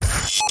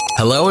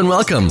Hello and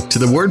welcome to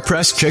the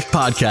WordPress Chick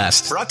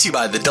Podcast, brought to you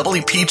by the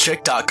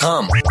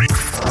WPChick.com.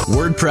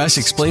 WordPress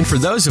explained for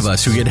those of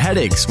us who get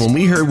headaches when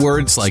we hear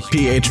words like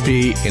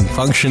PHP and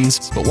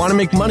functions, but want to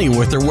make money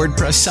with their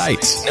WordPress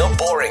sites. No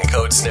boring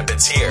code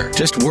snippets here,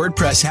 just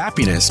WordPress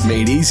happiness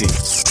made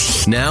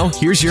easy. Now,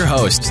 here's your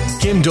host,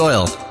 Kim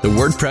Doyle, the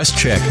WordPress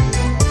Chick.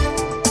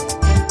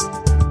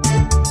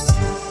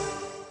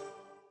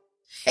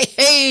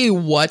 Hey,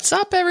 what's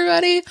up,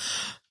 everybody?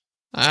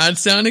 That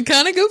sounded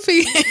kind of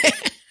goofy.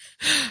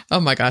 Oh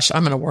my gosh,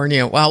 I'm going to warn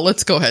you. Well,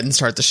 let's go ahead and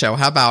start the show.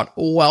 How about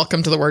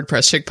welcome to the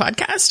WordPress Chick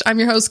Podcast? I'm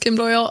your host, Kim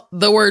Doyle,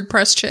 the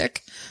WordPress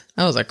Chick.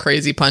 That was a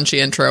crazy punchy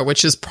intro,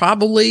 which is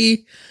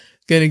probably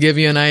going to give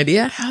you an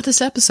idea how this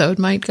episode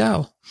might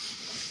go.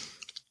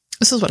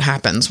 This is what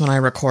happens when I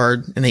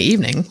record in the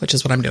evening, which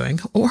is what I'm doing,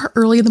 or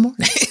early in the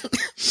morning.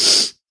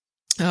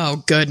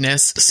 Oh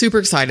goodness. Super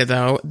excited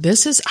though.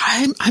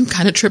 I'm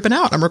kind of tripping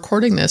out. I'm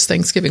recording this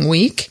Thanksgiving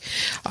week.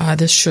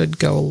 This should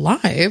go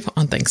live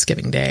on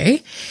Thanksgiving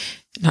Day.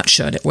 Not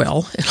should, it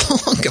will.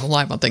 It'll go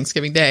live on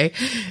Thanksgiving Day.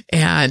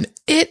 And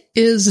it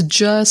is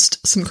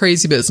just some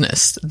crazy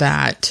business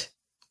that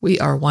we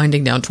are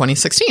winding down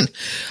 2016,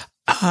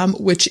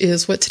 which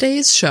is what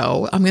today's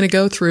show. I'm going to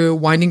go through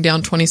winding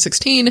down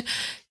 2016,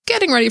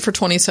 getting ready for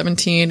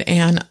 2017,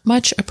 and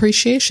much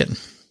appreciation.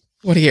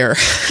 What a year.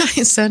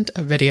 I sent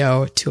a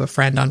video to a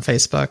friend on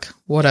Facebook.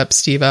 What up,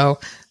 Steve-O?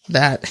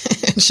 That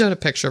showed a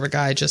picture of a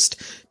guy just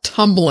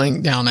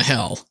tumbling down a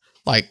hill.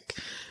 Like,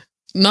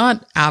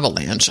 not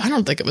avalanche. I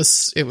don't think it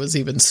was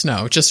even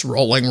snow, just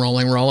rolling.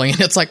 And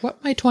it's like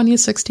what my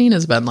 2016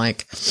 has been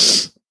like.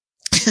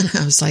 And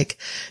I was like,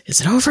 is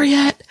it over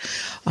yet?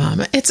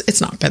 It's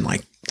not been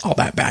like all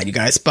that bad, you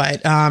guys,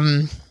 but,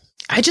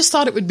 I just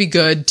thought it would be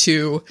good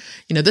to,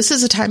 this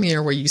is a time of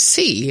year where you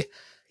see,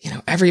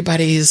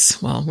 everybody's,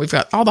 well, we've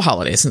got all the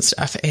holidays and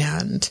stuff.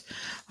 And,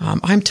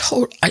 I'm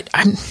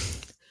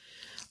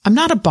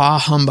not a bah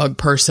humbug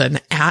person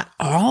at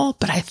all,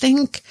 but I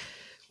think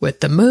with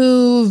the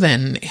move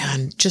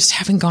and just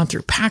having gone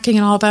through packing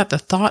and all that, the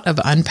thought of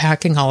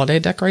unpacking holiday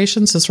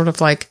decorations is sort of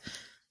like,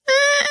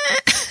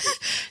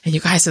 And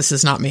you guys, this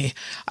is not me.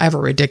 I have a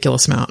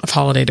ridiculous amount of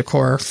holiday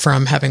decor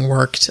from having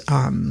worked,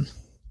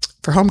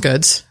 for Home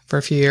Goods for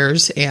a few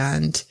years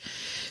and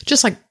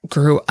just like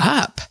grew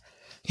up,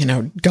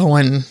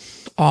 going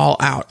all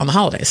out on the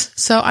holidays.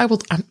 So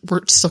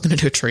we're still going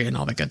to do a tree and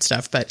all that good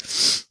stuff, but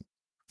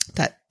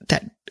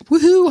that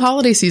woohoo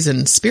holiday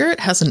season spirit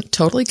hasn't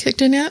totally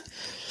kicked in yet.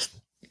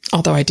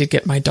 Although I did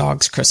get my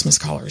dog's Christmas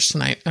collars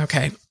tonight.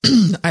 Okay.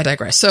 I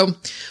digress. So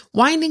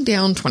winding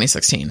down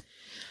 2016,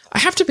 I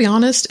have to be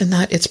honest in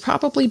that it's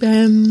probably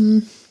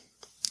been,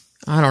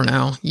 I don't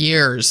know,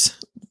 years,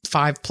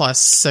 5 plus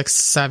 6,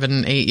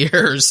 7, 8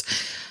 years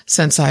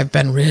since I've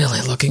been really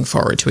looking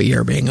forward to a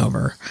year being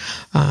over.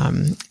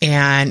 And,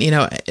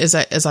 as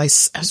I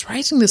was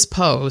writing this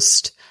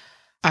post,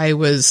 I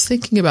was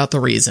thinking about the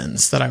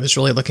reasons that I was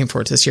really looking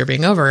forward to this year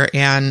being over.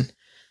 And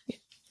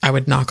I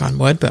would knock on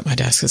wood, but my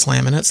desk is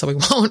laminate, so we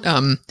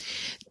won't.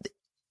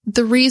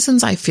 The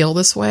reasons I feel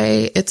this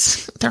way,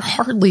 they're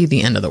hardly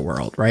the end of the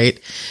world, right?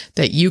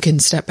 That you can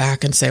step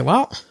back and say,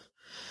 well,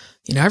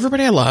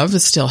 everybody I love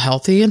is still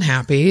healthy and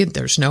happy.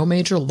 There's no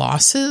major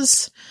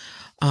losses.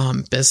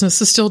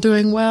 Business is still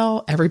doing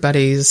well.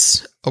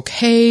 Everybody's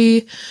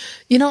okay.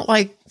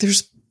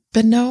 There's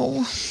been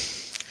no,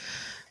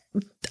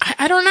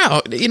 I don't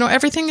know.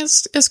 Everything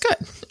is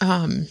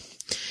good.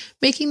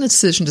 Making the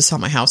decision to sell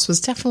my house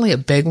was definitely a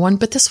big one,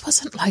 but this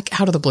wasn't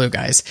like out of the blue,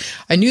 guys.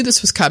 I knew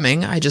this was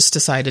coming. I just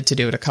decided to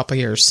do it a couple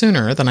years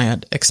sooner than I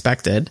had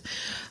expected,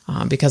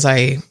 because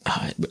I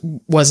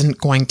wasn't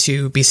going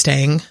to be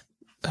staying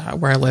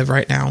where I live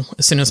right now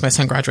as soon as my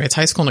son graduates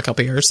high school in a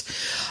couple years.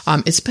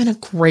 It's been a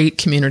great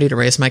community to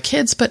raise my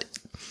kids, but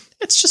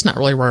it's just not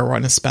really where I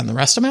want to spend the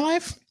rest of my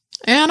life.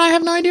 And I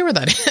have no idea where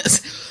that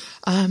is.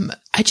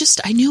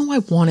 I knew I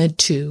wanted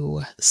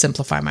to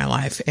simplify my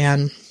life,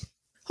 and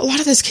a lot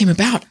of this came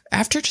about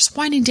after just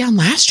winding down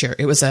last year.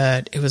 It was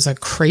a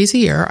crazy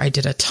year. I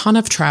did a ton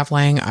of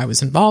traveling. I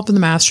was involved in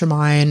the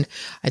mastermind.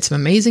 I had some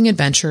amazing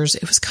adventures.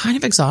 It was kind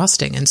of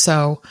exhausting. And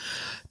so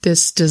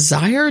this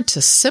desire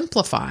to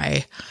simplify,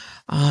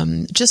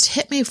 just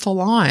hit me full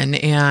on.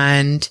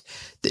 And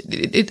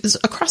it is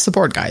across the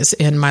board, guys,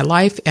 in my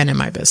life and in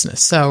my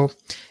business. So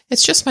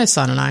it's just my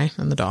son and I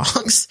and the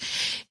dogs.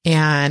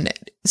 And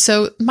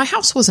so my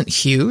house wasn't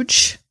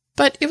huge,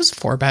 but it was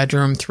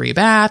 4-bedroom,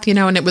 3-bath,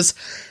 and it was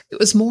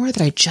more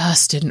that I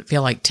just didn't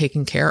feel like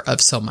taking care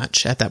of so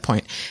much at that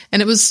point.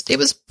 And it was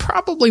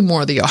probably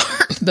more the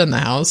yard than the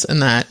house,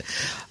 and that,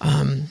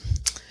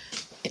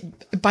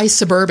 by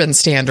suburban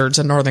standards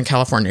in Northern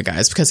California,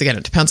 guys, because again,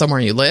 it depends on where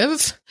you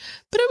live,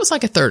 but it was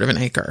like 1/3 of an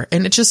acre.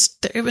 And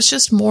it was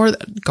just more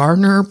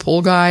gardener,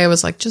 pool guy. I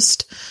was like,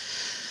 just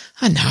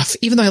enough,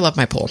 even though I love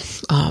my pool.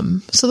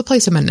 So the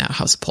place I'm in now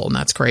has a pool, and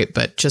that's great,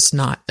 but just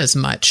not as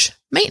much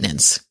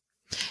maintenance.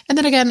 And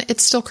then again,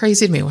 it's still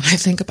crazy to me when I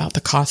think about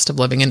the cost of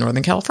living in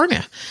Northern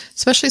California,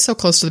 especially so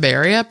close to the Bay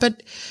Area,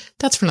 but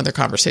that's for another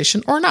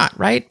conversation, or not,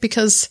 right?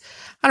 Because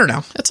I don't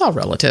know. It's all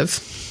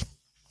relative.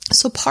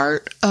 So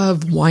part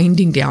of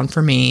winding down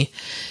for me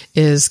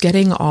is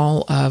getting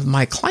all of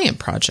my client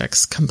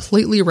projects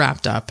completely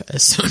wrapped up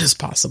as soon as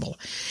possible.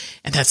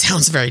 And that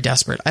sounds very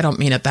desperate. I don't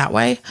mean it that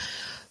way,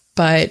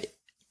 but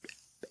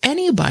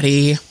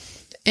anybody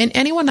and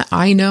anyone that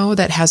I know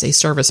that has a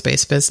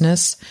service-based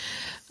business,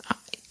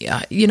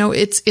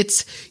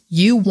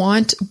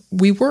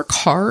 we work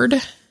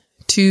hard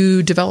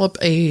to develop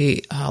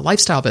a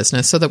lifestyle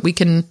business so that we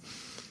can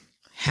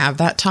have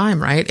that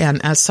time, right?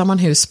 And as someone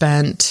who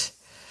spent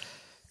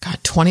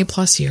 20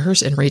 plus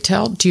years in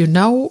retail, do you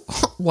know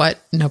what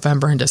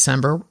November and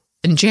December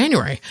and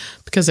January,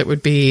 because it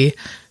would be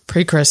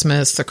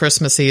pre-Christmas, the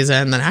Christmas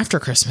season, then after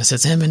Christmas,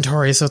 it's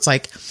inventory. So it's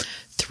like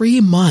 3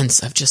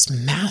 months of just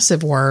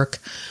massive work,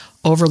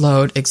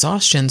 overload,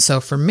 exhaustion. So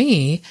for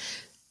me,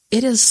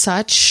 it is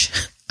such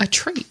a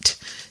treat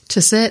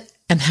to sit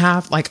and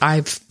have,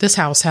 this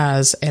house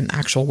has an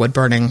actual wood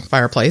burning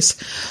fireplace,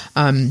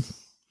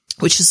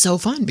 which is so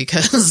fun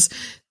because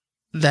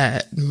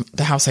the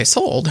house I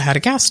sold had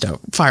a gas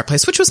stove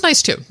fireplace, which was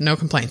nice too. No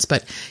complaints,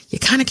 but you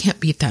kind of can't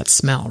beat that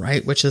smell,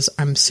 right? Which is,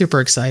 I'm super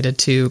excited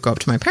to go up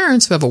to my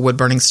parents who have a wood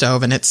burning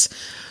stove and it's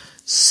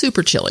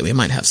super chilly. We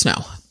might have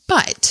snow,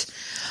 but,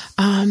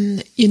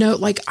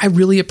 I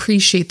really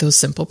appreciate those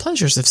simple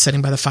pleasures of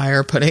sitting by the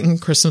fire, putting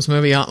Christmas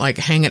movie on,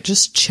 hang it,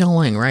 just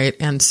chilling, right?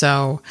 And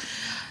so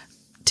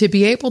to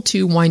be able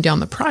to wind down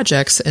the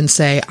projects and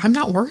say, I'm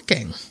not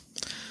working,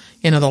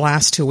 the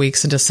last 2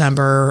 weeks in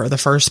December or the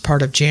first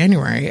part of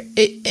January.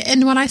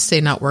 And when I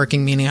say not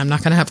working, meaning I'm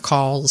not going to have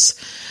calls.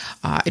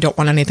 I don't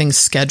want anything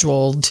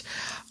scheduled.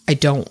 I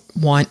don't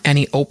want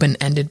any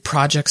open-ended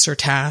projects or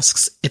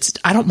tasks.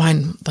 I don't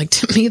mind,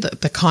 to me,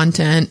 the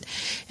content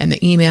and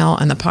the email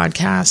and the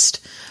podcast,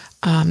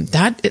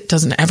 it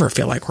doesn't ever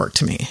feel like work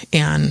to me.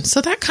 And so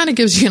that kind of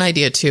gives you an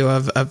idea too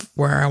of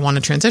where I want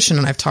to transition.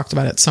 And I've talked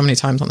about it so many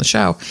times on the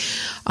show.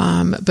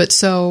 But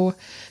so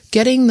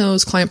getting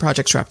those client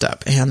projects wrapped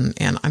up, and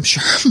I'm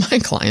sure my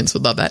clients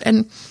would love that.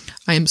 And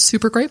I am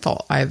super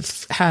grateful. I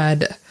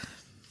had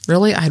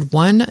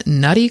one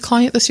nutty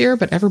client this year,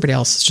 but everybody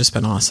else has just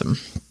been awesome.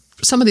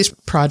 Some of these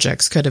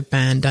projects could have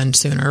been done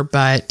sooner,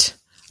 but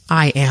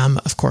I am,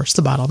 of course,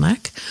 the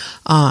bottleneck.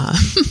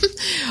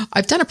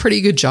 I've done a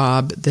pretty good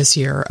job this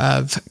year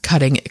of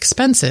cutting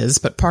expenses,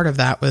 but part of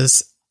that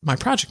was my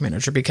project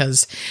manager,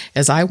 because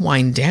as I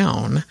wind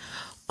down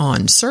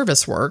on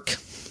service work,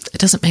 it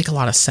doesn't make a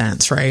lot of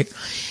sense, right?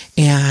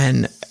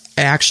 And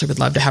I actually would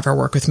love to have her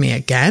work with me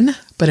again,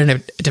 but in a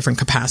different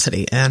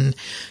capacity. And,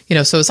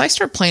 so as I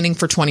start planning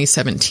for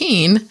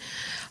 2017,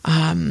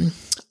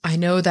 I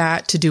know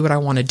that to do what I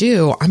want to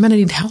do, I'm going to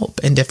need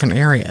help in different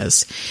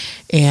areas.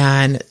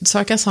 And so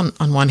I guess on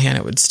one hand,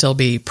 it would still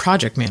be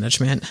project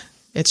management.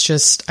 It's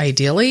just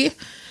ideally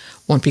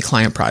won't be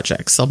client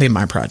projects. They'll be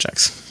my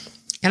projects.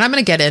 And I'm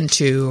going to get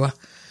into,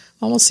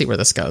 we'll see where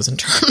this goes in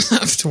terms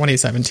of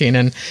 2017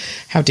 and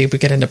how deep we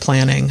get into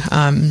planning.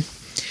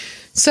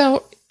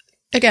 So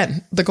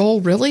again, the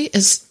goal really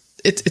is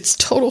it's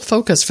total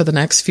focus for the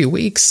next few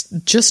weeks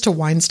just to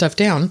wind stuff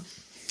down.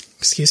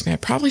 Excuse me, I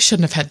probably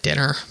shouldn't have had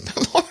dinner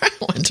before I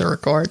went to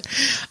record.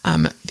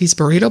 These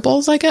burrito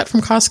bowls I get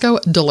from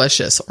Costco,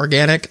 delicious,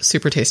 organic,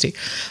 super tasty.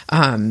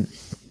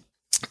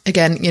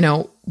 Again,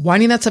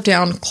 winding that stuff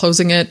down,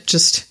 closing it,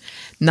 just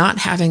not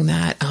having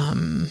that,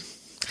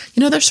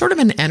 there's sort of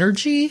an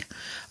energy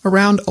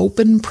around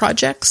open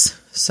projects.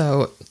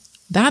 So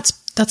that's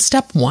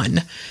step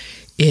one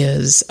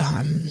is,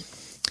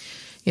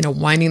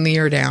 winding the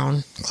year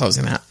down,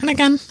 closing that. And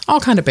again, all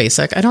kind of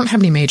basic. I don't have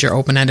any major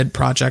open-ended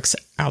projects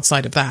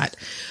outside of that.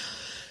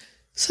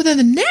 So then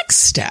the next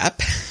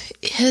step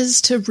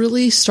is to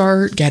really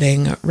start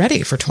getting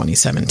ready for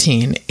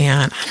 2017.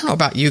 And I don't know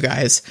about you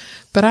guys,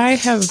 but I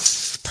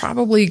have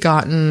probably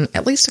gotten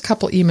at least a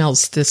couple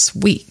emails this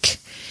week.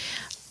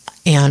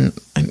 And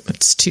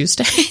it's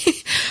Tuesday.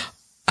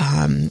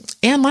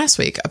 And last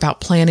week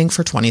about planning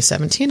for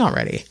 2017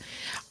 already.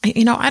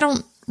 I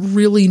don't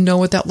really know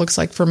what that looks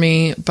like for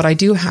me, but I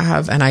do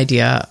have an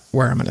idea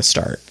where I'm going to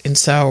start. And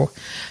so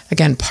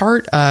again,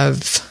 part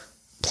of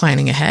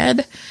planning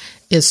ahead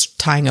is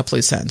tying up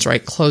loose ends,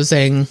 right?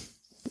 Closing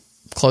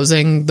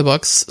the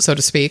books, so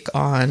to speak,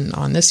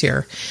 on this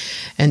year.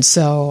 And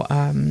so,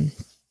 when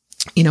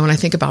I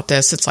think about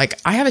this, it's like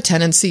I have a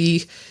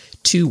tendency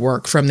to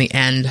work from the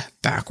end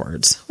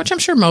backwards, which I'm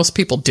sure most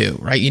people do,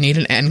 right? You need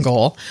an end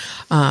goal.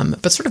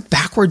 But sort of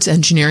backwards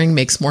engineering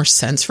makes more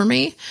sense for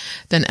me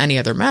than any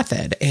other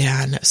method.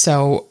 And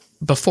so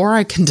before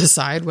I can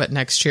decide what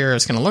next year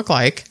is going to look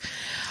like,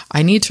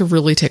 I need to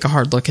really take a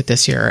hard look at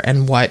this year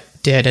and what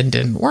did and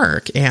didn't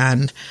work.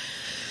 And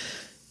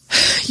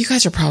you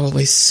guys are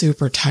probably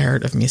super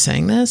tired of me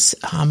saying this,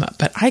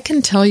 but I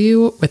can tell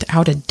you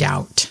without a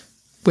doubt,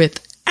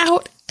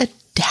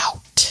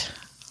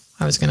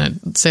 I was going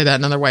to say that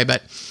another way,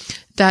 but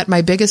that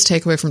my biggest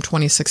takeaway from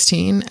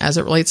 2016 as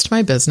it relates to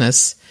my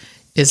business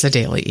is the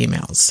daily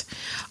emails.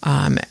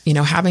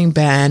 Having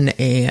been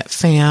a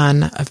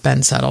fan of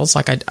Ben Settles,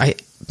 like I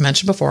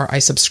mentioned before, I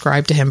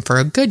subscribed to him for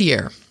a good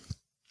year.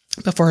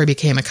 before I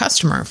became a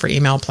customer for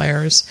email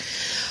players.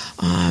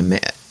 And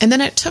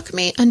then it took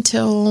me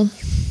until,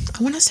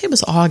 I want to say it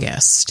was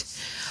August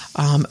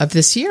of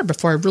this year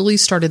before I really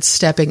started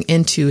stepping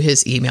into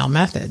his email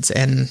methods.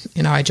 And,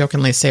 I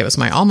jokingly say it was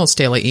my almost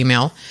daily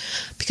email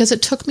because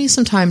it took me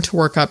some time to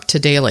work up to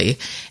daily.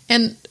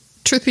 And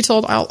truth be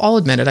told, I'll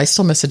admit it, I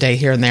still miss a day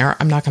here and there.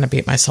 I'm not going to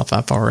beat myself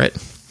up over it.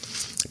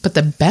 But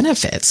the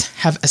benefits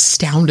have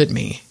astounded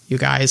me, you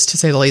guys, to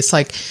say the least.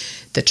 Like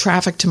the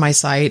traffic to my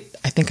site,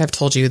 I think I've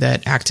told you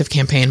that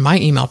ActiveCampaign, my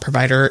email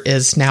provider,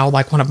 is now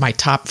like one of my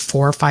top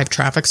 4 or 5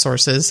 traffic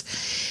sources.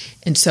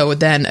 And so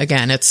then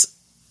again,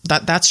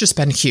 that's just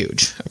been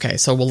huge. Okay,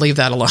 so we'll leave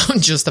that alone.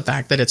 Just the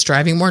fact that it's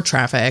driving more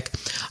traffic.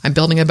 I'm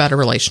building a better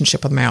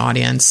relationship with my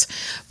audience,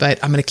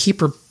 but I'm going to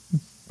keep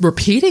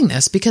repeating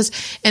this because,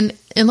 and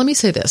let me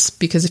say this,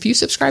 because if you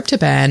subscribe to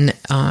Ben,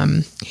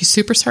 he's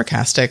super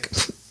sarcastic,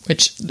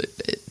 which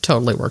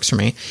totally works for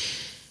me,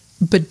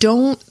 but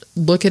don't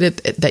look at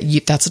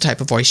it that's the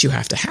type of voice you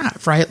have to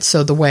have, right?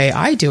 So the way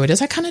I do it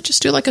is I kind of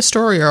just do like a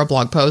story or a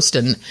blog post,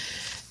 and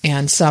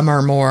some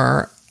are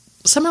more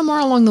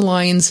along the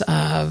lines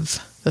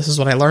of, this is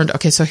what I learned.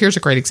 Okay, so here's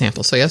a great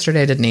example. So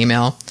yesterday I did an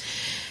email,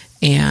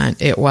 and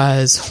it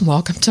was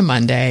welcome to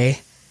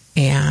Monday,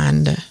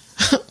 and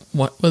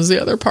what was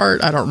the other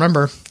part? I don't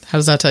remember. How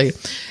does that tell you?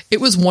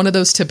 It was one of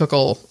those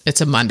typical,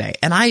 it's a Monday.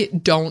 And I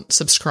don't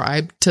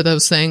subscribe to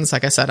those things.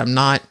 Like I said, I'm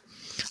not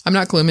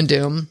gloom and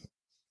doom,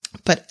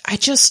 but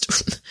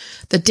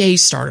the day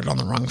started on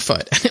the wrong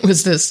foot. And it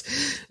was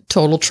this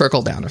total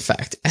trickle down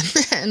effect. And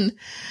then,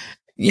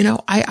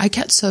 I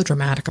get so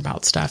dramatic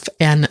about stuff.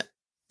 And,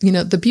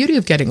 the beauty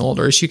of getting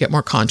older is you get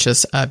more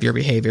conscious of your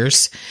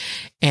behaviors.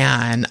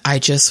 And I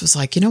just was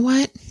like, you know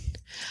what?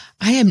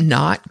 I am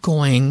not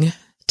going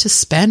to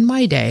spend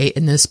my day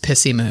in this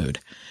pissy mood.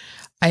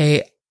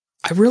 I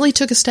really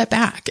took a step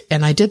back,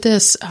 and I did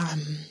this,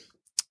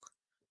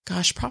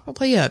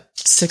 probably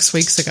 6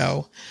 weeks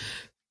ago,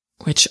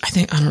 which I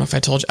don't know if I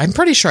told you, I'm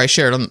pretty sure I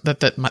shared that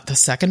the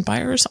second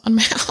buyers on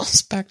my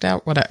house backed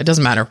out. It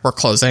doesn't matter. We're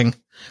closing.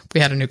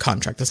 We had a new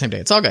contract the same day.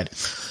 It's all good.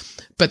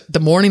 But the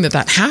morning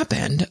that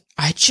happened,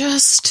 I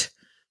just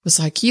was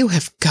like, you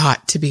have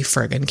got to be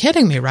friggin'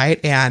 kidding me, right?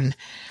 And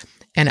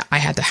I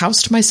had the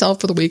house to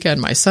myself for the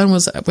weekend. My son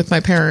was with my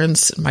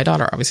parents. My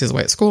daughter obviously is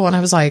away at school. And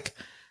I was like,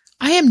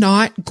 I am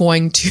not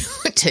going to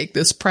take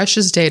this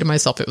precious day to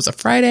myself. It was a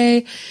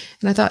Friday.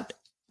 And I thought,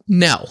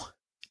 no.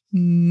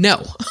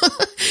 And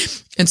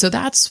so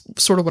that's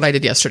sort of what I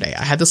did yesterday.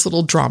 I had this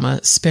little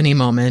drama spinny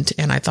moment,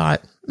 and I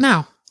thought,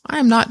 no, I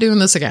am not doing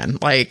this again.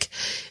 Like,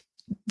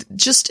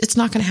 it's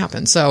not going to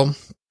happen. So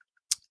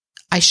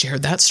I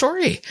shared that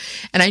story.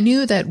 And I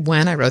knew that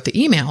when I wrote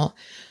the email,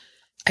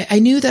 I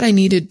knew that I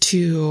needed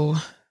to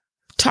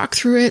talk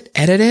through it,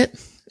 edit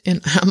it.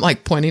 And I'm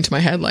like pointing to my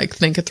head, like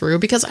think it through,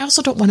 because I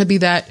also don't want to be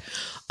that,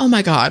 oh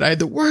my God, I had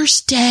the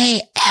worst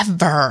day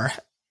ever.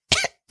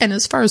 And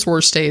as far as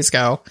worst days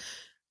go,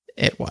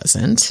 it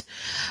wasn't.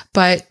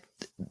 But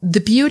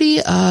the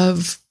beauty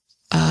of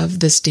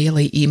this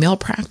daily email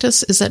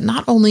practice is that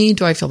not only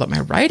do I feel that my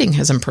writing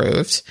has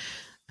improved,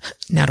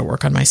 now to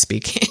work on my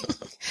speaking.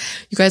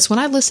 You guys, when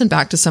I listen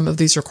back to some of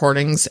these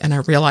recordings and I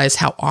realize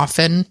how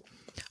often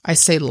I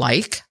say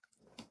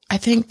I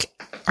think,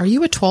 are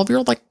you a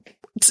 12-year-old? Like,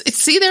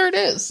 see, there it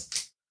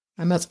is.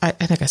 I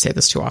think I say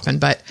this too often,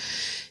 but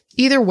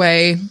either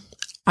way,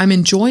 I'm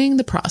enjoying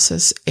the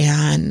process,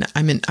 and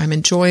I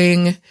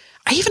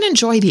even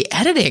enjoy the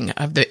editing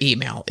of the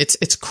email.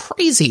 It's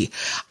crazy.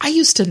 I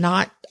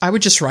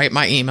would just write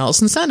my emails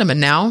and send them.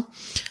 And now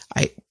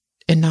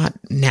not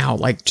now,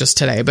 like just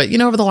today, but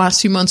over the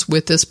last few months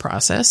with this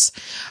process,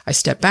 I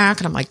step back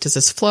and I'm like, does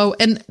this flow?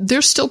 And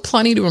there's still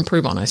plenty to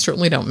improve on. I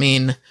certainly don't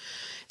mean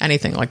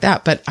anything like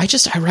that, but I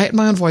write in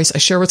my own voice. I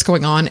share what's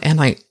going on,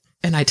 and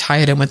I tie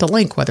it in with a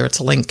link, whether it's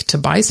a link to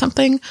buy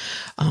something,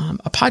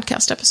 a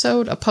podcast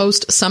episode, a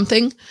post,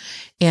 something.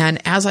 And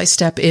as I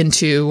step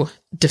into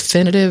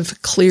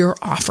definitive, clear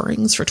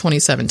offerings for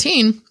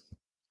 2017,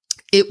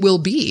 it will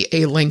be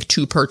a link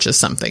to purchase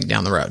something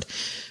down the road,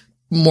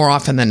 more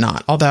often than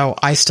not, although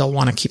I still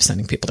want to keep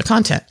sending people the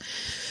content,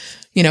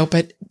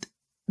 but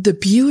the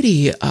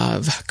beauty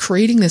of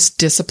creating this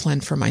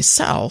discipline for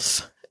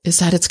myself is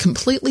that it's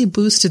completely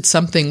boosted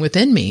something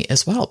within me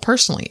as well.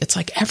 Personally, it's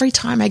like every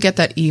time I get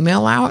that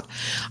email out,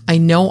 I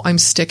know I'm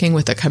sticking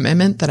with a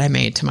commitment that I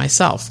made to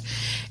myself.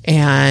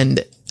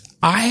 And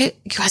I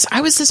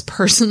was this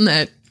person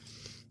that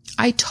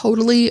I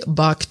totally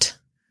bucked.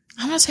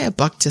 I don't want to say I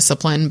bucked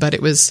discipline, but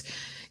it was,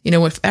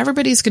 if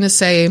everybody's going to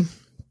say,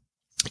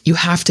 you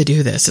have to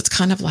do this, it's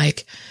kind of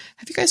like,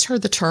 have you guys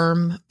heard the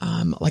term,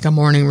 like a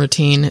morning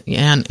routine?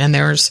 And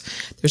there's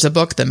a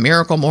book, The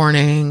Miracle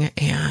Morning,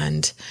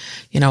 and,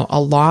 a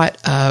lot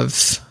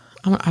of,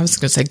 I was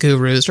going to say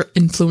gurus or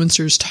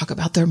influencers talk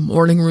about their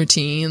morning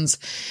routines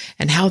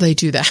and how they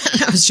do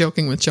that. I was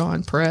joking with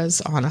John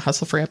Perez on a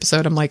Hustle Free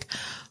episode. I'm like,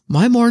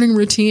 my morning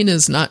routine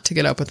is not to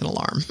get up with an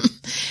alarm.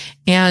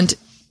 And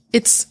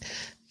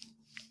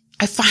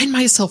I find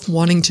myself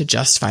wanting to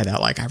justify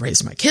that. Like, I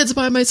raised my kids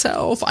by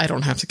myself. I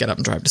don't have to get up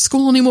and drive to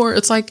school anymore.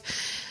 It's like,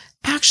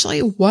 actually,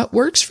 what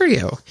works for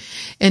you?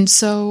 And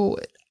so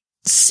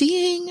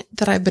seeing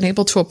that I've been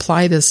able to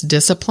apply this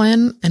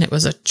discipline, and it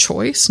was a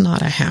choice,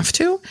 not a have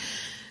to,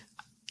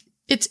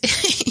 it's,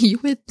 you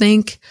would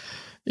think,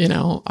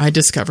 I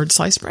discovered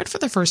sliced bread for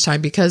the first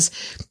time, because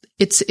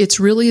it's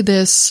really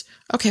this,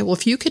 okay, well,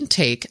 if you can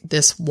take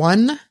this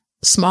one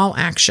small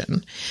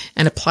action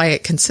and apply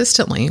it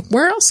consistently,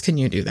 where else can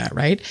you do that,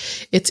 right?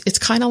 It's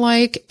kind of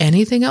like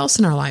anything else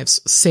in our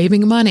lives,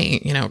 saving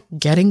money,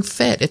 getting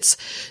fit. It's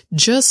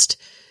just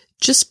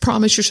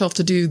promise yourself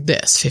to do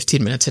this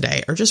 15 minutes a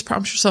day, or just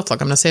promise yourself,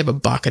 like, I'm going to save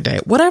 $1 a day,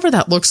 whatever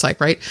that looks like,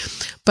 right?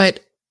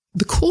 But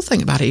the cool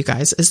thing about it, you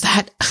guys, is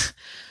that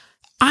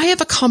I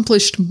have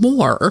accomplished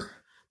more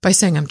by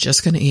saying, I'm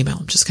just going to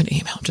email,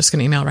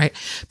 right?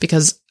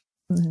 Because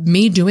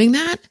me doing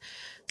that,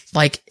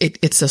 like,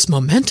 it's this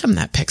momentum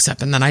that picks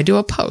up, and then I do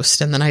a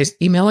post, and then I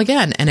email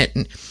again,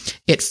 and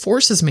it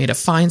forces me to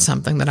find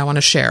something that I want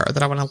to share, or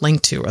that I want to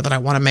link to, or that I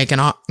want to make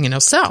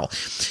sell.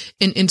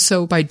 And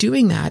so by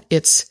doing that,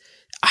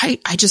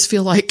 I just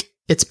feel like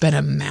it's been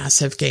a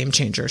massive game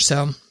changer.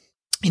 So,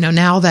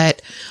 now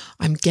that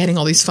I'm getting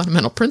all these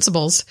fundamental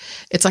principles,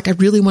 it's like, I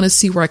really want to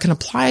see where I can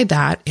apply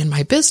that in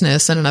my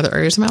business and in other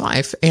areas of my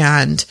life.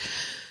 And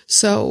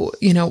so,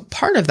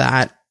 part of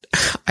that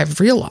I've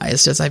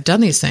realized as I've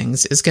done these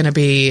things is going to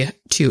be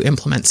to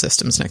implement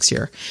systems next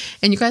year.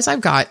 And you guys,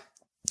 I've got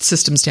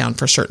systems down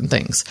for certain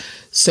things.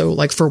 So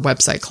like for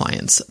website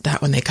clients,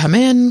 that when they come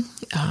in,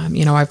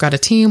 I've got a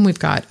team, we've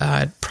got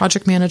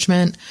project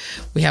management.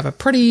 We have a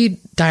pretty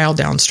dialed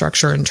down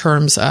structure in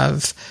terms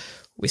of,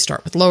 we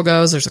start with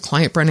logos. There's a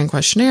client branding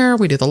questionnaire.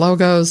 We do the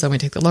logos, then we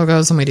take the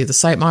logos and we do the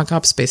site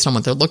mockups based on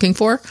what they're looking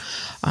for.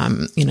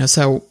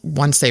 So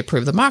once they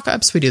approve the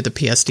mockups, we do the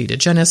PSD to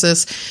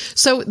Genesis.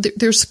 So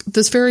there's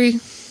this very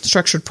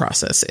structured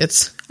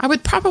process. I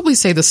would probably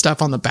say the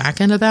stuff on the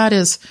back end of that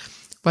is,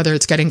 whether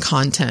it's getting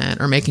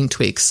content or making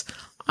tweaks,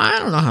 I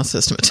don't know how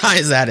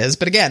systematized that is.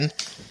 But again,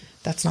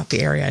 that's not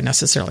the area I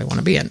necessarily want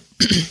to be in.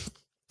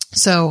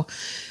 So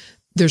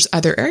there's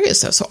other areas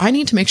though. So I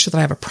need to make sure that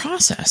I have a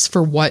process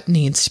for what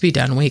needs to be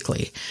done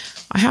weekly.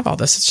 I have all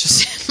this. It's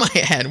just in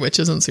my head, which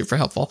isn't super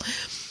helpful.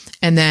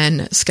 And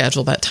then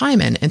schedule that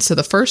time in. And so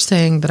the first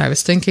thing that I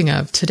was thinking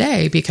of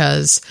today,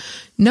 because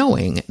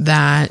knowing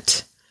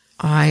that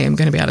I am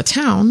going to be out of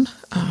town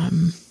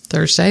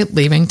Thursday,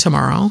 leaving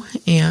tomorrow,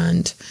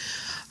 and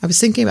I was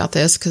thinking about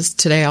this because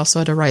today I also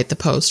had to write the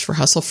post for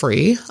Hustle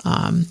Free.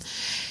 And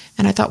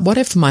I thought, what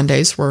if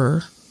Mondays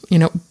were,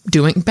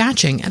 doing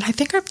batching? And I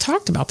think I've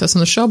talked about this on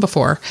the show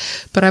before,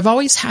 but I've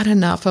always had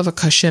enough of a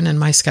cushion in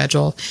my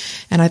schedule.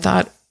 And I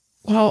thought,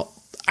 well,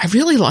 I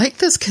really like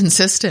this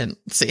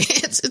consistency.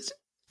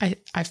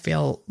 I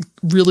feel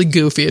really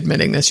goofy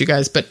admitting this, you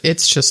guys, but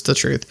it's just the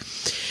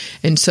truth.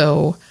 And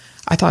so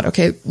I thought,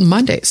 okay,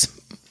 Mondays,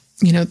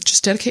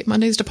 just dedicate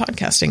Mondays to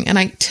podcasting. And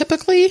I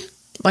typically,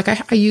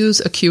 I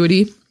use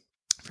Acuity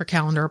for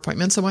calendar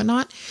appointments and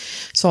whatnot.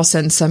 So I'll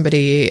send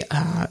somebody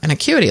an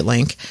Acuity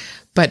link,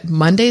 but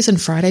Mondays and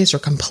Fridays are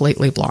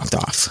completely blocked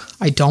off.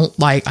 I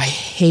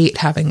hate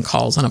having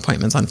calls and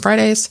appointments on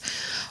Fridays.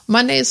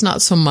 Mondays,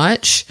 not so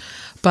much,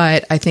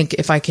 but I think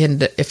if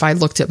I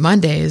looked at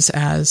Mondays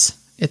as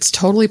it's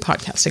totally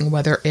podcasting,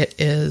 whether it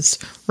is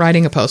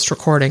writing a post,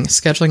 recording,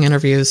 scheduling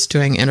interviews,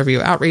 doing interview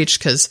outreach,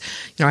 because,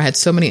 I had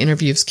so many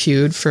interviews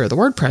queued for the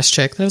WordPress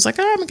chick that I was like,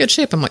 I'm in good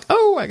shape. I'm like,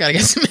 I got to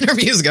get some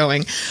interviews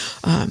going.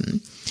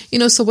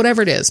 So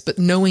whatever it is, but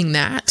knowing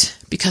that,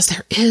 because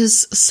there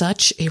is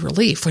such a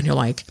relief when you're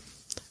like,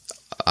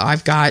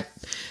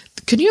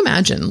 can you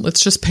imagine?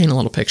 Let's just paint a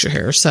little picture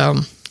here.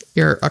 So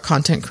you're a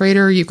content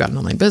creator, you've got an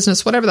online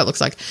business, whatever that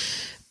looks like.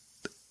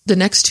 The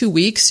next 2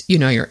 weeks,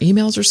 your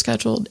emails are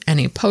scheduled,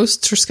 any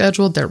posts are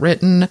scheduled, they're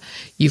written,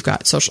 you've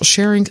got social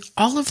sharing,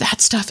 all of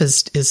that stuff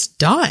is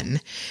done.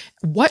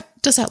 What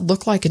does that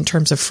look like in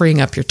terms of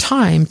freeing up your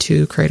time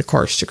to create a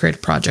course, to create a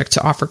project,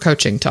 to offer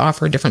coaching, to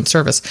offer a different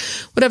service,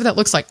 whatever that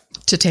looks like,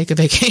 to take a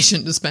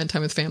vacation, to spend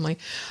time with family?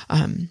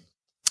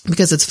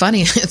 Because it's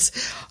funny,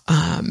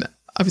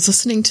 I was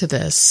listening to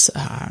this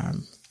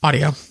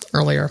audio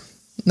earlier,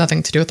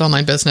 nothing to do with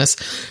online business,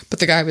 but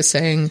the guy was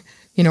saying,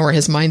 where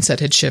his mindset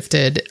had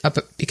shifted up,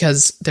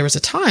 because there was a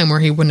time where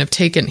he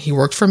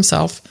worked for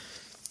himself,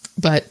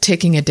 but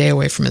taking a day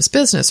away from his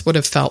business would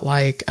have felt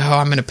like,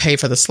 I'm going to pay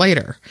for this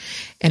later.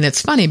 And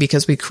it's funny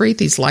because we create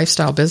these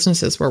lifestyle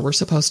businesses where we're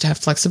supposed to have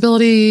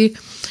flexibility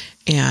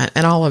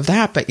and all of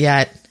that. But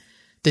yet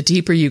the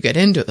deeper you get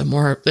into it, the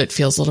more it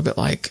feels a little bit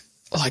like,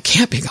 well, I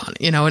can't be gone,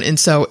 and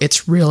so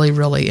it's really,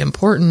 really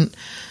important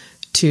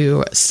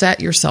to set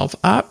yourself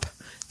up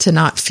to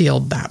not feel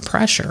that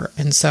pressure.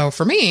 And so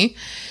for me,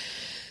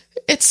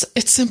 it's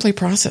simply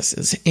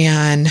processes.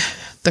 And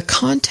the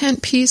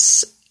content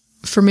piece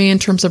for me, in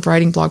terms of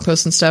writing blog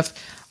posts and stuff,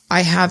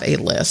 I have a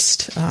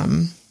list.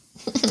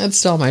 It's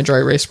still my dry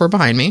erase board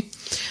behind me.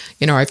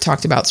 I've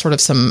talked about sort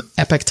of some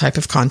epic type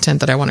of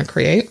content that I want to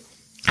create.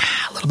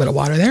 A little bit of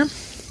water there.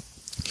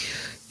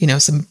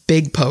 some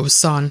big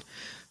posts on,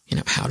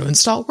 how to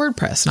install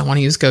WordPress. And I want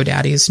to use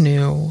GoDaddy's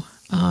new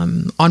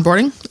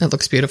onboarding. It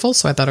looks beautiful.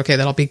 So I thought, okay,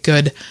 that'll be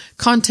good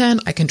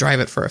content. I can drive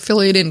it for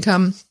affiliate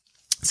income.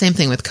 Same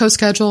thing with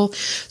CoSchedule.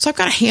 So I've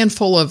got a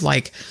handful of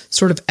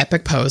sort of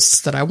epic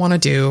posts that I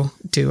want to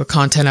do a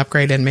content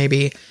upgrade in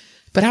maybe.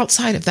 But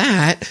outside of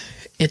that,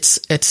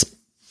 it's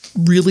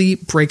really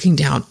breaking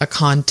down a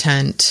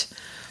content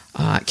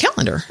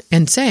calendar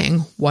and saying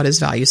what is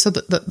value. So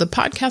the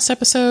podcast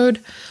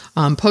episode,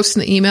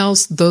 posting the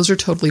emails, those are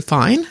totally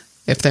fine.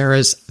 If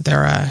they're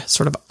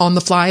sort of on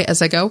the fly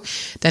as I go,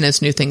 then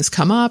as new things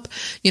come up,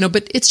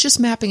 but it's just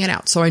mapping it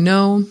out. So I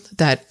know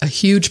that a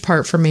huge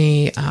part for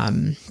me,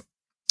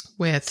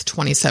 with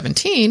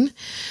 2017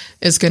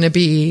 is going to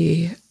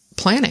be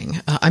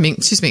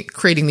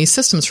creating these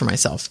systems for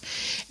myself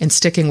and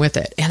sticking with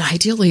it. And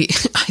ideally,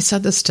 I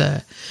said this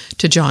to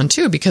John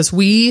too, because of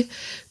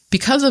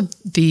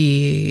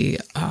the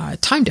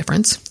time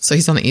difference, so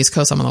he's on the East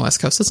Coast, I'm on the West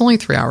Coast, it's only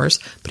 3 hours,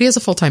 but he has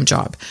a full-time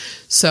job.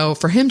 So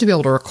for him to be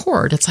able to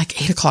record, it's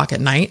 8:00 at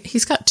night.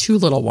 He's got 2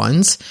 little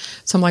ones.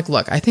 So I'm like,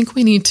 look, I think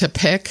we need to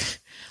pick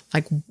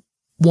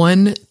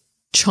one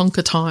chunk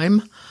of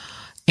time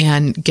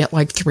and get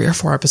 3 or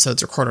 4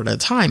 episodes recorded at a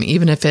time,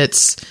 even if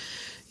it's,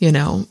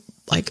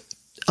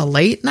 a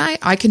late night.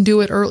 I can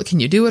do it early. Can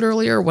you do it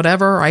earlier?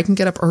 Whatever. I can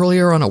get up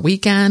earlier on a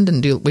weekend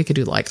and we could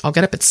do I'll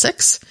get up at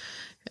 6.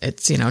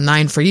 It's,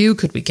 9 for you.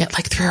 Could we get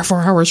 3 or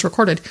 4 hours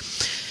recorded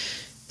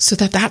so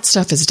that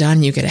stuff is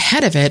done? You get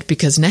ahead of it,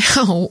 because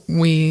now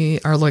we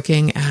are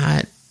looking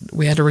at,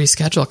 we had to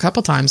reschedule a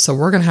couple times. So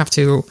we're going to have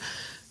to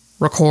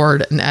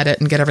record and edit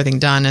and get everything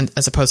done, and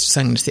as opposed to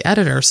sending it to the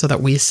editor, so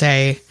that we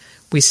stay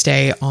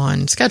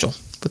on schedule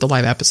with the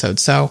live episode.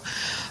 So,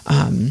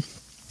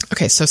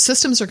 okay. So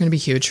systems are going to be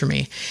huge for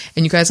me.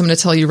 And you guys, I'm going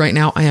to tell you right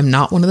now, I am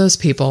not one of those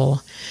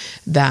people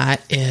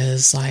that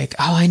is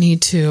I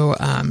need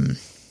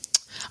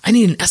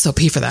an SOP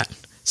for that,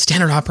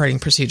 standard operating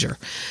procedure.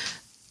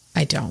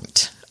 I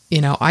don't.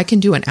 I can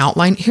do an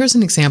outline. Here's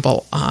an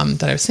example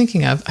that I was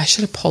thinking of. I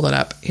should have pulled it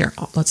up here.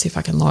 Let's see if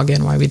I can log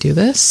in while we do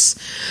this.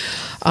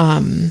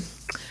 You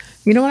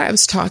know what? I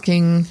was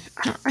talking,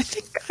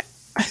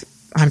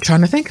 I'm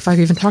trying to think if I've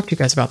even talked to you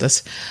guys about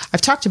this.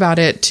 I've talked about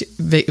it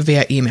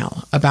via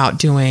email about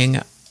doing,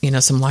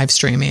 some live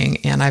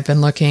streaming, and I've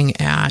been looking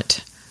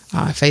at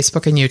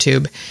Facebook and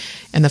YouTube.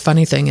 And the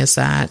funny thing is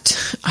that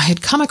I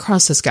had come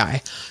across this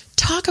guy.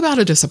 Talk about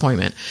a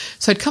disappointment.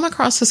 So I'd come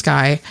across this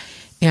guy,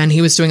 and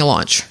he was doing a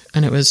launch,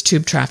 and it was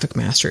Tube Traffic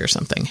Mastery or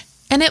something.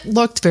 And it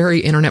looked very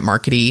internet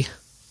marketing-ish,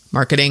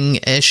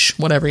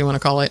 whatever you want to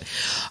call it.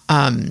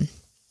 And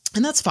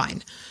that's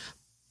fine.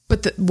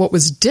 But what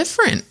was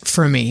different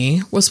for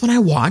me was when I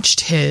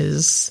watched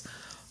his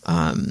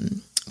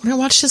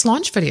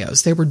launch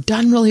videos. They were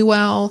done really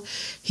well.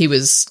 He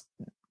was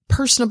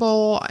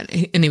personable,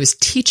 and he was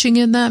teaching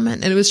in them.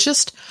 And it was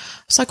just,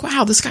 I was like,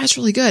 wow, this guy's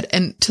really good.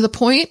 And to the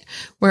point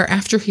where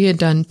after he had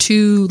done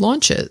 2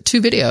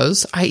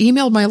 videos, I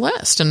emailed my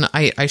list, and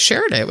I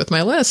shared it with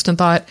my list and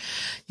thought,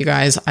 you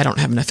guys, I don't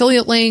have an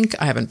affiliate link.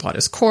 I haven't bought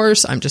his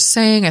course. I'm just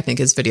saying, I think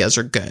his videos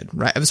are good,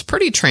 right? I was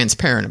pretty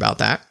transparent about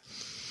that.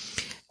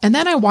 And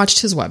then I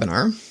watched his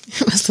webinar.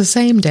 It was the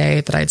same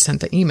day that I'd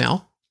sent the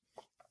email.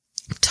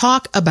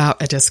 Talk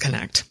about a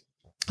disconnect.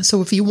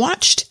 So if you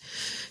watched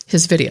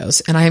his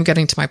videos, and I am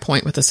getting to my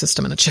point with the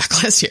system and a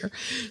checklist here.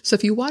 So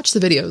if you watch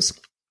the videos,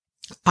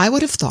 I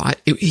would have thought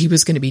he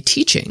was going to be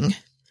teaching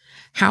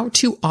how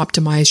to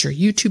optimize your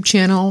YouTube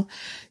channel,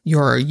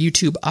 your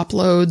YouTube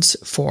uploads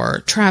for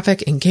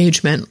traffic,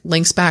 engagement,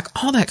 links back,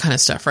 all that kind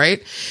of stuff,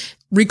 right?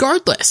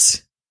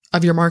 Regardless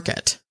of your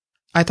market.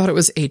 I thought it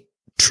was a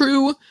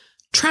true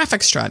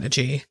traffic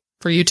strategy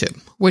for YouTube,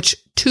 which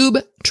Tube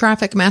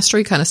Traffic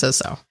Mastery kind of says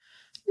so.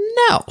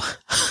 No.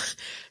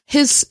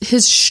 His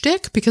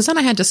shtick, because then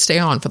I had to stay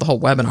on for the whole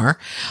webinar.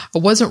 I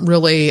wasn't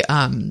really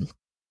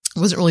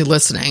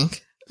listening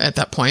at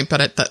that point,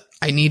 but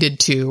I needed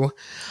to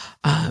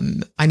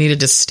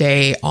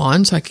stay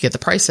on so I could get the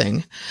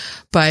pricing.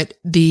 But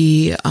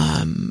the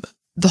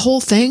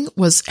whole thing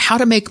was how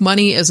to make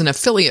money as an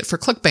affiliate for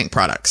ClickBank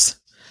products.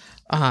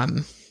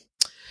 And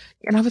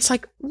I was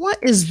like, what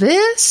is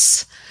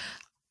this?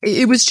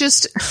 It was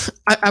just,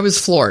 I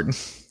was floored.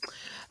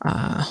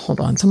 Hold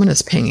on. Someone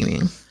is pinging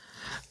me.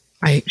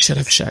 I should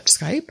have shut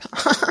Skype.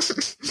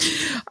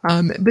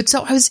 But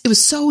so it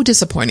was so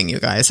disappointing, you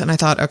guys. And I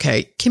thought,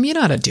 okay, Kim, you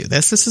know how to do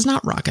this. This is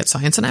not rocket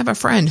science. And I have a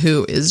friend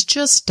who is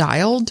just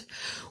dialed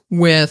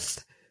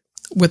with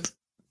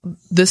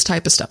this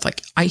type of stuff.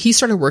 He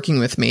started working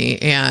with me,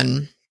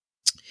 and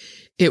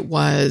he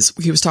was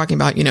talking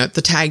about,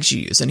 the tags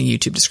you use in a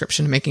YouTube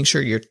description, making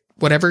sure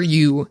whatever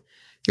your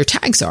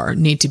tags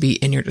need to be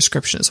in your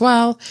description as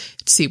well,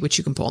 to see what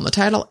you can pull in the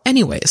title.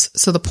 Anyways,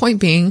 so the point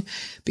being,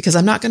 because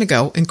I'm not going to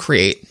go and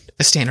create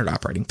a standard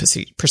operating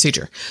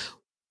procedure.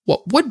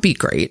 What would be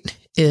great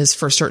is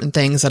for certain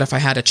things that if I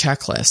had a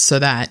checklist so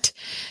that,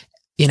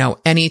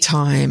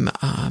 anytime,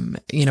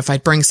 if I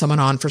bring someone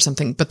on for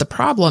something, but the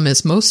problem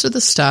is most of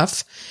the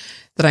stuff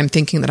that I'm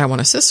thinking that I want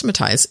to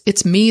systematize,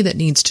 it's me that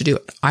needs to do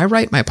it. I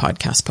write my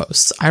podcast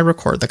posts. I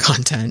record the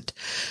content.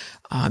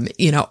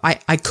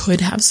 I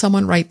could have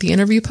someone write the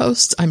interview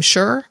posts, I'm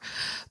sure,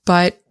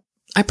 but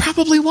I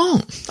probably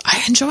won't.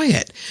 I enjoy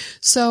it.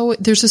 So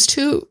there's this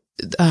tool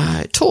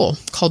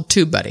called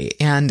TubeBuddy,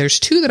 and there's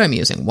two that I'm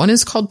using. One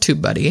is called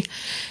TubeBuddy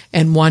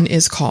and one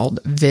is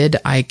called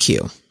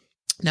vidIQ.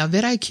 Now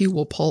vidIQ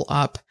will pull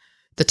up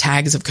the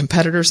tags of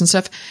competitors and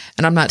stuff.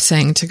 And I'm not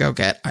saying to go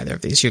get either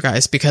of these, you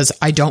guys, because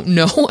I don't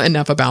know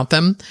enough about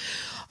them.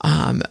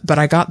 But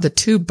I got the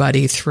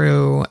TubeBuddy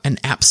through an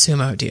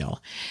AppSumo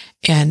deal,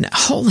 and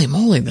holy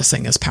moly, this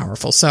thing is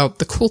powerful. So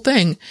the cool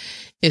thing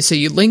is, so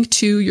you link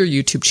to your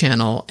YouTube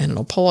channel and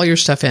it'll pull all your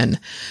stuff in.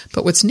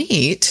 But what's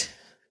neat,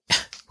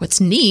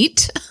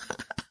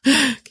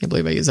 can't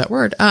believe I use that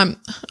word. I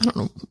don't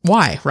know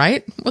why,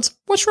 right?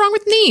 What's wrong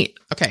with neat?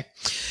 Okay.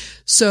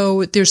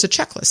 So there's a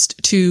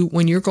checklist to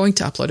when you're going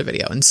to upload a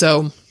video. And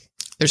so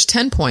there's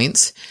 10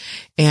 points.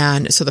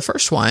 And so the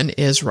first one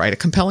is write a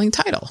compelling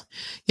title.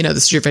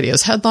 This is your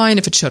video's headline.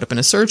 If it showed up in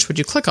a search, would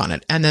you click on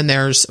it? And then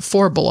there's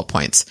 4 bullet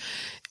points.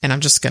 And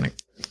I'm just going to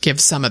give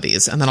some of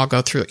these, and then I'll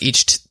go through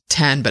each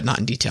 10, but not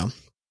in detail.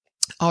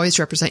 Always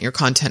represent your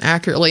content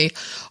accurately.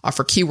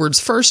 Offer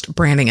keywords first,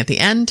 branding at the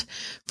end.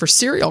 For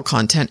serial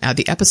content, add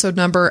the episode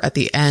number at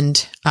the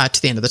end,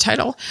 to the end of the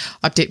title.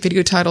 Update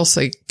video titles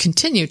so you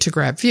continue to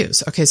grab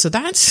views. Okay, so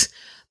that's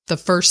the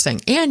first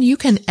thing. And you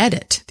can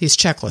edit these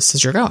checklists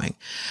as you're going.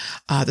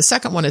 The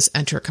second one is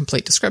enter a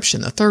complete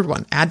description. The third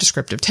one, add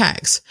descriptive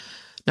tags.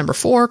 Number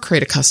 4,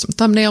 create a custom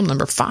thumbnail.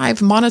 Number 5,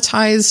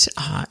 monetized,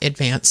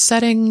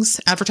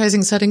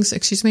 advertising settings,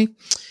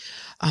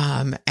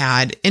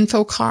 add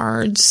info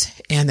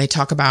cards, and they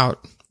talk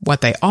about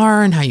what they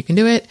are and how you can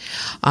do it.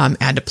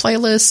 Add to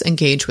playlists,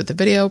 engage with the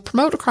video,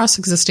 promote across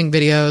existing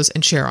videos,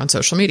 and share on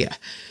social media.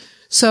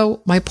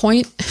 So my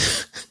point,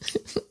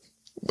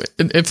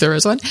 if there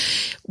is one,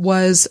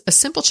 was a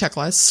simple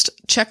checklist.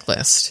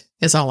 Checklist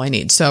is all I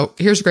need. So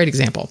here's a great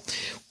example.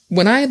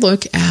 When I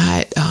look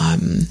at,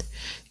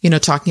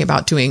 talking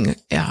about doing,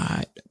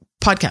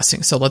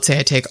 podcasting. So let's say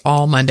I take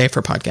all Monday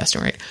for podcasting,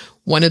 right?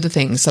 One of the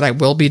things that I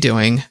will be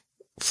doing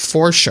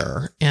for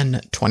sure in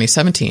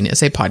 2017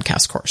 is a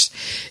podcast course.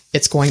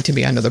 It's going to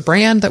be under the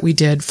brand that we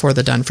did for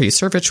the Done For You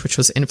service, which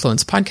was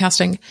Influence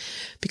Podcasting,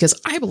 because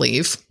I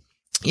believe,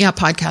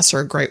 podcasts are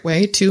a great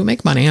way to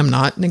make money. I'm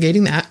not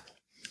negating that.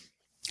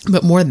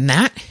 But more than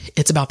that,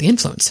 it's about the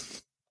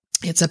influence.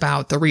 It's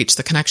about the reach,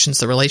 the connections,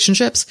 the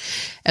relationships,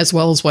 as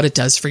well as what it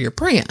does for your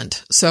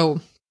brand. So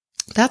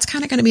that's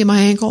kind of going to be my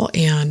angle.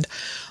 And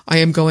I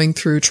am going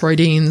through Troy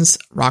Dean's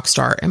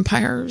Rockstar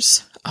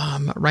Empires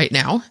right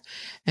now.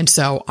 And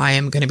so I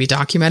am going to be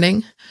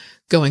documenting,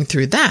 going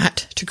through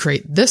that to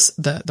create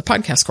the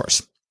podcast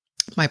course.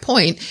 My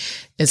point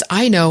is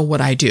I know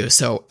what I do.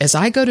 So as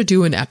I go to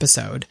do an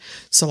episode,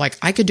 so like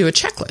I could do a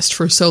checklist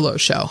for a solo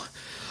show.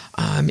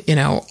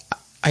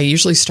 I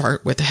usually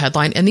start with the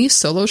headline, and these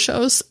solo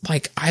shows,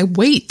 like I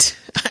wait.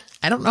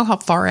 I don't know how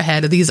far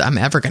ahead of these I'm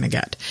ever going to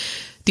get.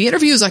 The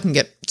interviews I can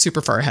get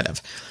super far ahead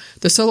of.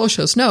 The solo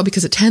shows, no,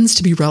 because it tends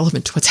to be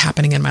relevant to what's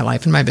happening in my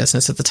life and my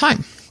business at the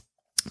time.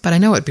 But I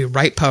know it'd be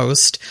right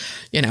post,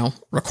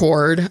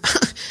 record,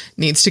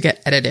 needs to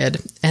get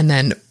edited. And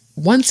then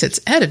once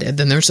it's edited,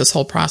 then there's this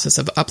whole process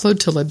of upload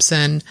to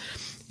Libsyn.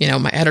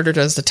 My editor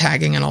does the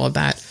tagging and all of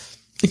that.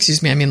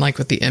 Like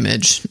with the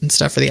image and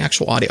stuff for the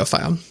actual audio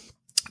file.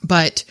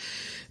 But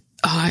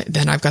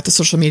then I've got the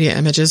social media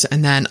images,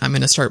 and then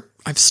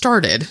I've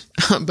started,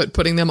 but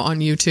putting them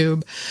on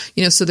YouTube,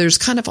 so there's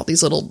kind of all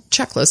these little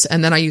checklists,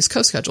 and then I use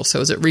CoSchedule. So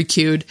is it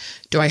requeued?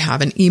 Do I have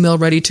an email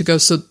ready to go?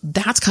 So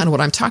that's kind of what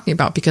I'm talking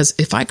about, because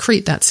if I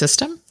create that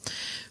system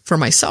for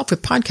myself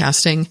with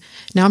podcasting,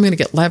 now I'm going to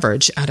get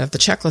leverage out of the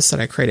checklist that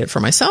I created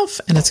for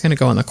myself, and it's going to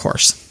go in the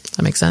course.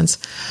 That makes sense.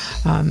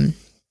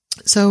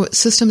 So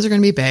systems are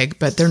going to be big,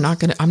 but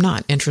I'm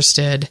not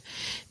interested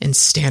in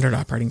standard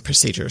operating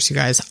procedures. You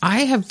guys,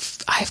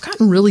 I've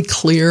gotten really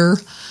clear.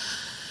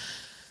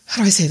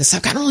 How do I say this?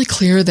 I've gotten really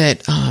clear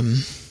that, what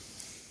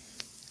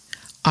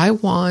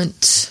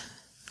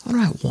do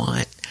I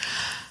want?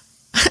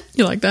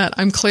 You like that?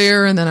 I'm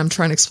clear. And then I'm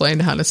trying to explain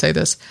how to say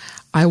this.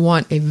 I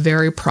want a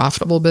very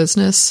profitable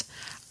business.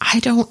 I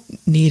don't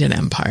need an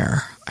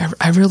empire.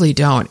 I really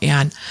don't.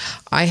 And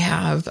I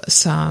have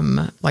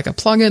like a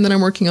plugin that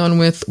I'm working on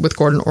with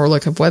Gordon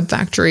Orlick of Web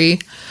Factory,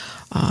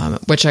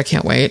 which I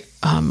can't wait.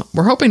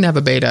 We're hoping to have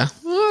a beta.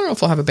 I don't know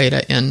if we'll have a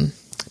beta in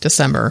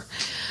December,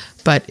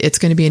 but it's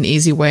going to be an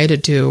easy way to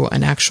do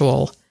an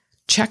actual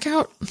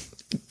checkout.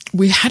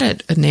 We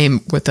had a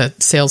name with a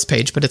sales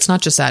page, but it's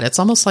not just that. It's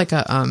almost like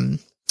how do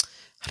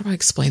I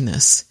explain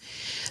this?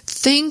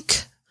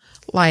 Think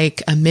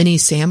like a mini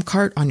Sam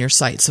cart on your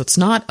site. So it's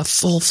not a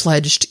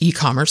full-fledged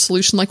e-commerce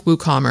solution like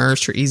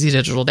WooCommerce or Easy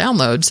Digital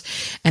Downloads.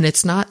 And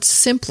it's not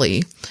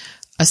simply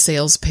a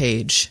sales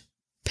page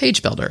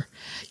builder.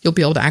 You'll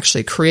be able to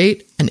actually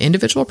create an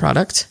individual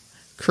product,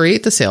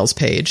 create the sales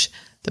page.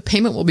 The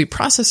payment will be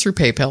processed through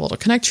PayPal. It'll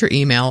connect to your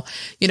email,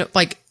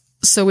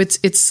 so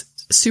it's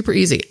super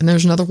easy. And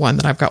there's another one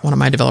that I've got one of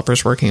my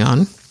developers working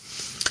on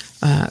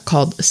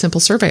called Simple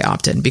Survey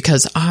Opt-in,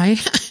 because I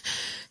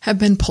have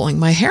been pulling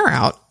my hair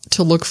out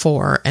to look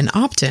for an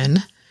opt-in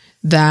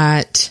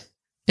that,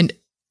 and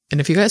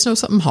if you guys know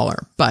something,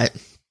 holler, but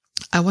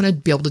I want to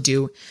be able to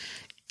do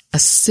a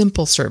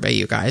simple survey,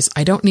 you guys.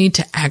 I don't need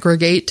to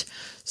aggregate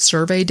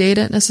survey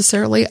data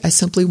necessarily. I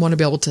simply want to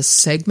be able to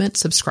segment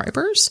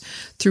subscribers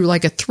through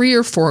like a 3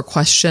 or 4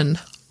 question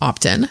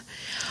opt-in.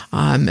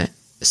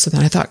 So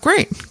then I thought,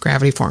 great,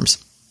 Gravity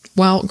Forms.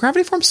 Well,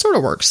 Gravity Forms sort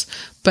of works,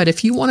 but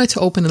if you wanted to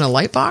open in a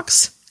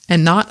lightbox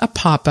and not a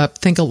pop-up,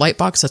 think a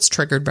lightbox that's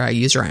triggered by a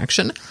user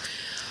action,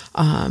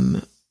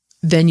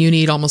 then you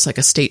need almost like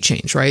a state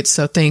change, right?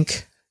 So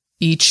think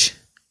each,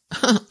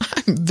 I'm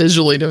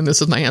visually doing this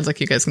with my hands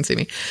like you guys can see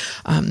me,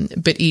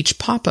 but each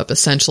pop-up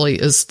essentially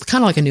is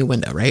kind of like a new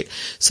window, right?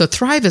 So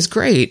Thrive is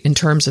great in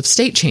terms of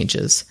state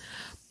changes,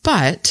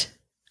 but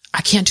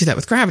I can't do that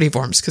with Gravity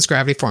Forms because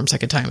Gravity Forms I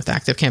can tie in with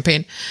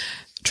ActiveCampaign.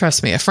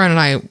 Trust me, a friend and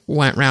I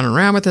went round and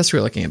round with this. We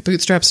were looking at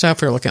Bootstrap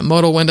stuff. We were looking at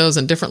modal windows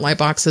and different light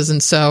boxes.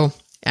 And so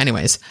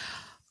anyways,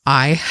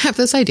 I have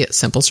this idea,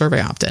 Simple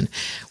Survey Opt-in,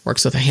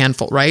 works with a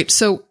handful, right?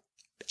 So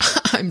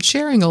I'm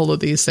sharing all of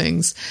these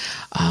things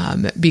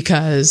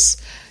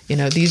because,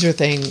 these are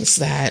things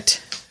that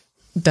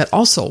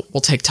also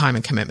will take time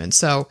and commitment.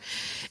 So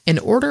in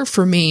order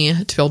for me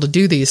to be able to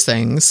do these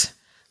things,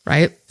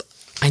 right,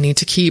 I need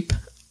to keep,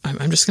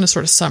 I'm just going to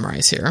sort of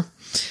summarize here.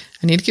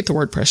 I need to keep the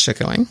WordPress shit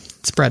going.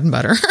 It's bread and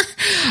butter.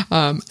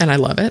 And I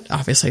love it.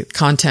 Obviously,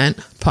 content,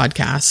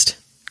 podcast,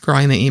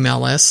 growing the email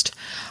list.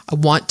 I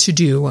want to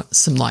do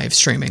some live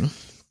streaming,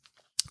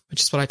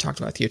 which is what I talked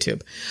about with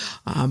YouTube.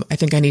 I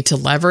think I need to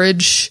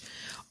leverage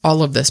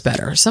all of this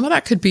better. Some of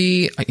that could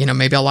be,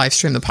 maybe I'll live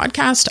stream the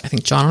podcast. I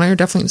think John and I are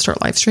definitely going to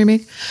start live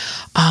streaming.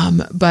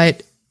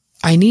 But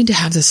I need to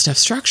have this stuff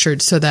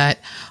structured so that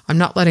I'm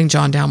not letting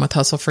John down with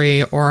Hustle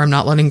Free, or I'm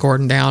not letting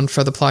Gordon down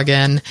for the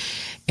plugin.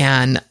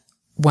 And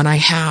when I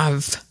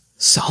have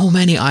so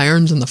many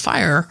irons in the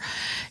fire,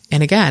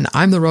 and again,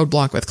 I'm the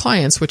roadblock with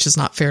clients, which is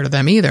not fair to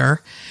them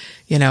either,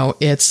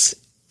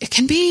 it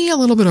can be a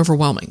little bit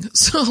overwhelming.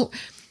 So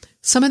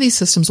some of these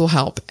systems will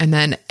help. And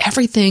then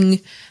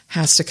everything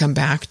has to come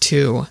back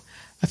to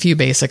a few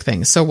basic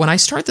things. So when I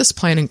start this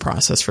planning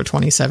process for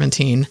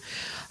 2017,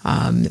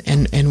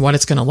 and what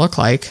it's going to look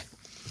like,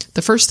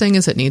 the first thing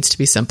is it needs to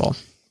be simple.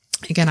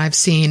 Again, I've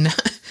seen, I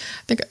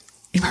think,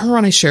 you remember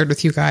when I shared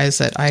with you guys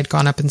that I had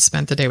gone up and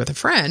spent the day with a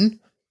friend?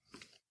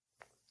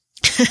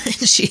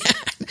 She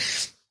had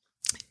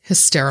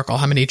hysterical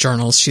how many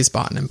journals she's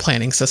bought in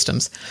planning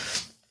systems.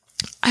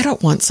 I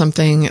don't want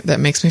something that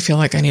makes me feel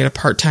like I need a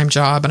part-time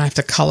job and I have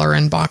to color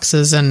in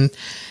boxes and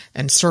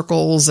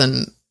circles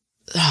and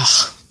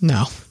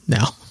no.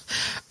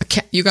 I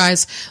can't, you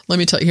guys, let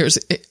me tell you, here's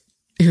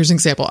an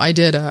example. I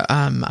did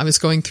I was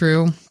going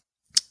through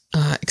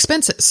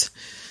expenses.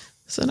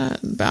 So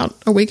about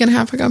a week and a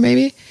half ago,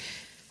 maybe.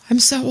 I'm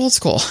so old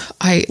school.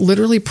 I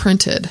literally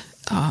printed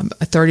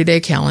a 30-day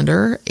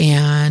calendar,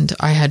 and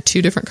I had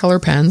 2 different color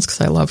pens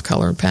because I love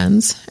colored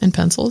pens and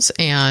pencils,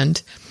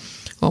 and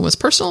one was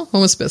personal,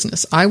 one was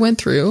business. I went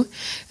through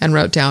and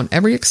wrote down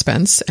every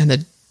expense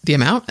and the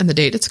amount and the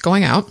date it's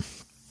going out,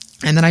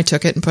 and then I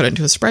took it and put it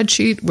into a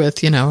spreadsheet with,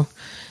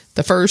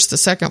 the first, the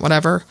second,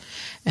 whatever,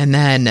 and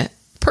then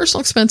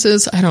personal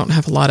expenses. I don't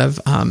have a lot of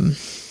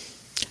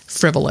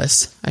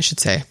frivolous, I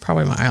should say,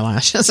 probably my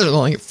eyelash. That's the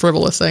only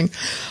frivolous thing.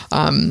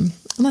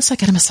 Unless I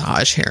get a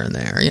massage here and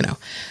there,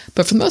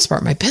 but for the most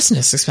part, my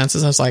business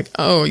expenses, I was like,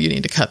 oh, you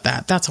need to cut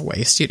that. That's a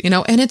waste,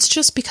 and it's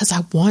just because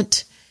I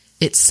want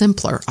it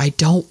simpler. I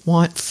don't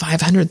want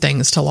 500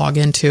 things to log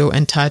into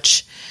and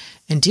touch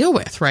and deal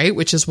with, right?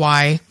 Which is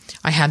why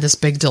I had this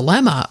big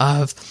dilemma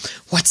of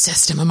what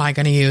system am I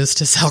going to use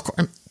to sell?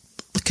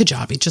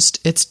 Kajabi,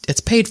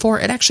 it's paid for.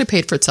 It actually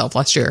paid for itself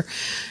last year.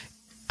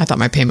 I thought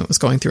my payment was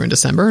going through in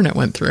December, and it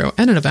went through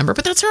end of November,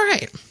 but that's all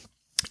right.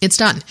 It's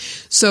done.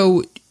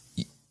 So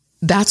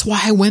that's why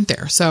I went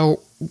there.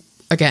 So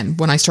again,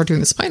 when I start doing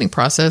this planning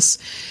process,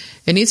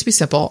 it needs to be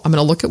simple. I'm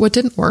going to look at what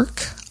didn't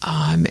work.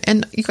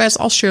 And you guys,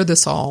 I'll share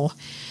this all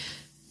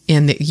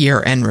in the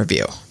year-end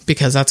review,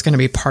 because that's going to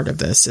be part of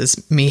this,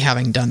 is me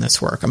having done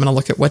this work. I'm going to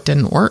look at what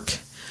didn't work.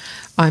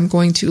 I'm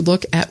going to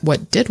look at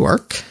what did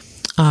work.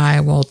 I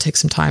will take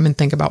some time and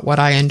think about what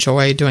I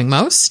enjoy doing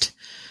most,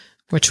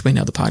 which we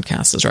know the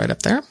podcast is right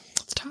up there.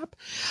 It's top.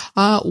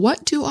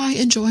 What do I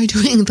enjoy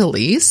doing the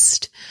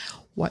least?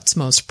 What's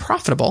most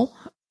profitable?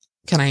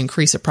 Can I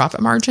increase a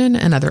profit margin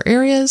in other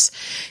areas?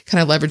 Can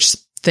I leverage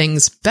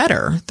things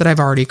better that I've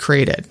already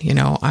created?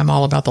 I'm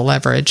all about the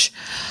leverage.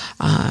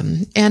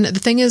 And the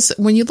thing is,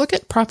 when you look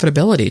at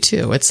profitability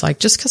too, it's like,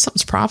 just because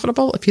something's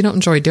profitable, if you don't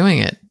enjoy doing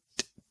it,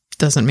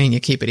 doesn't mean you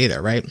keep it either,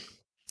 right?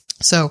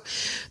 So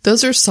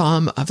those are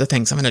some of the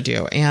things I'm going to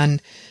do. And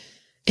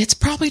it's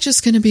probably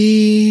just going to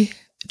be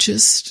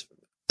just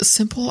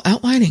simple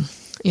outlining,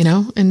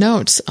 and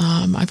notes.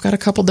 I've got a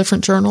couple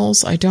different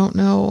journals. I don't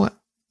know,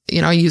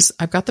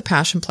 I've got the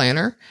Passion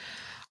Planner.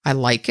 I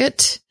like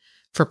it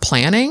for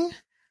planning.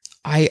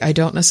 I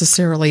don't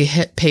necessarily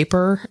hit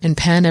paper and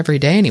pen every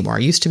day anymore. I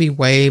used to be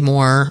way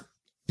more,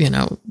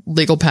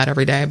 legal pad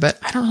every day, but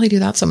I don't really do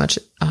that so much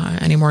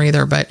anymore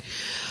either. But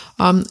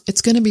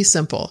it's going to be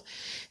simple.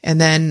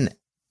 And then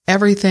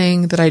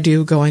everything that I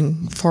do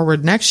going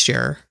forward next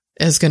year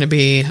is going to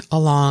be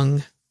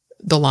along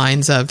the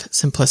lines of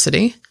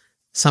simplicity,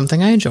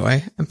 something I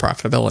enjoy, and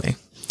profitability.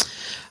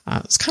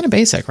 It's kind of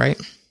basic,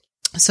 right?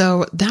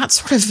 So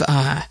that's sort of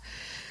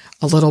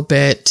a little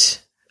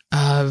bit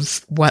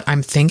of what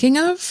I'm thinking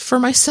of for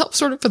myself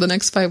sort of for the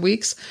next 5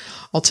 weeks.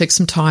 I'll take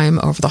some time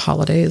over the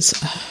holidays,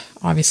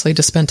 obviously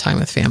to spend time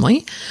with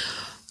family,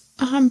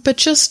 but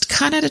just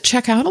kind of to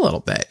check out a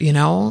little bit,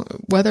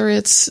 whether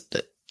it's,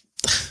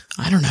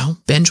 I don't know,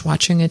 binge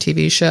watching a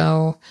TV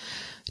show,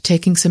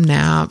 taking some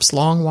naps,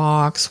 long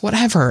walks,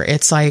 whatever.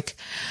 It's like,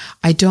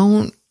 I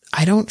don't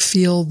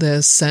feel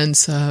this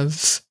sense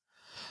of,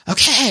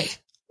 okay,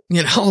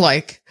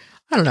 like,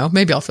 I don't know,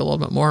 maybe I'll feel a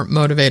little bit more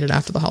motivated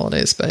after the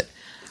holidays, but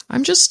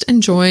I'm just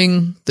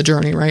enjoying the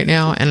journey right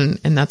now. And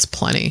that's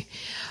plenty.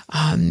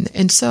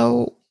 And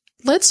so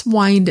let's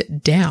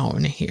wind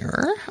down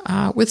here,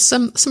 with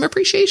some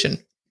appreciation.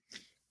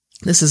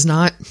 This is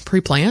not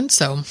pre-planned.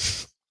 So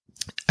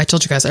I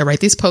told you guys I write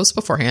these posts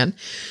beforehand.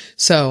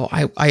 So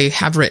I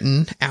have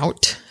written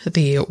out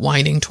the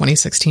winding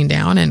 2016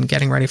 down and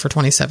getting ready for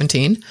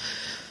 2017.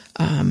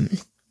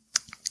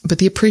 But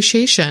the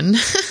appreciation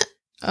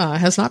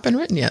has not been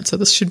written yet. So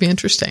this should be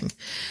interesting.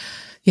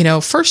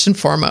 First and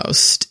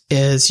foremost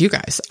is you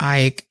guys.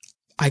 I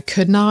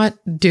could not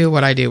do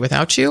what I do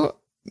without you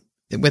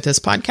with this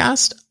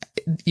podcast.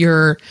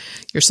 Your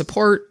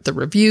support, the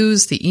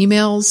reviews, the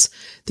emails,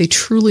 they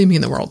truly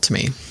mean the world to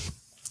me.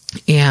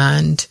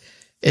 And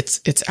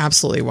it's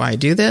absolutely why I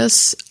do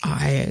this.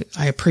 I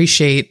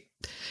appreciate,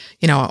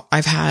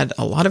 I've had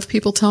a lot of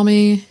people tell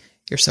me,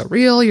 you're so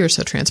real, you're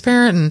so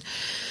transparent, and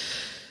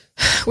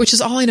which is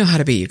all I know how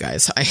to be, you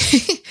guys.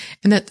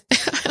 And that,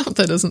 I hope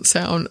that doesn't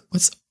sound,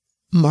 what's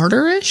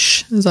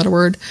martyrish? Is that a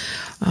word?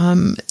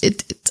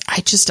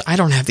 I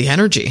don't have the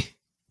energy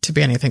to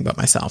be anything but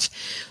myself.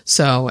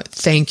 So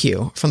thank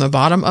you from the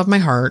bottom of my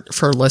heart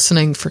for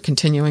listening, for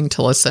continuing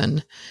to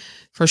listen,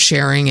 for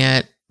sharing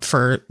it,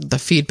 for the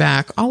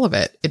feedback, all of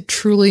it. It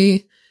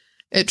truly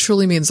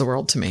means the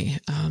world to me.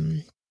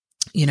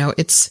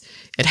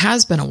 It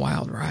has been a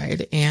wild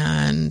ride,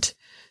 and,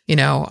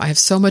 I have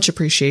so much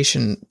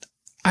appreciation.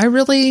 I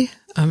really,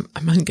 I'm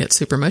going to get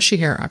super mushy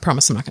here. I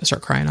promise I'm not going to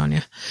start crying on you.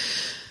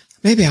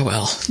 Maybe I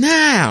will. Nah,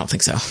 I don't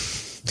think so.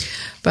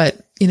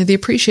 But, the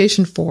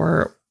appreciation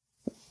for,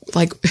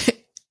 like,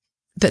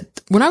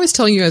 that when I was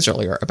telling you guys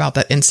earlier about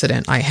that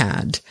incident I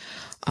had,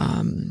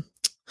 when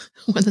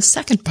the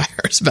second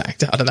buyers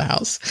backed out of the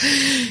house,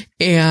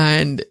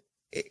 and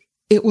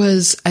it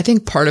was, I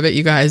think part of it,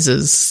 you guys,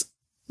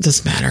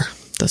 doesn't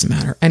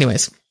matter.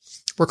 Anyways,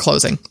 we're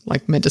closing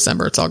like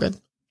mid-December. It's all good.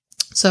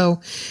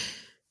 So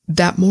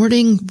that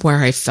morning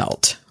where I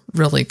felt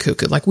really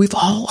cuckoo, like we've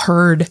all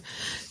heard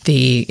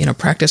the,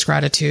 practice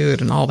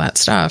gratitude and all that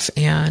stuff.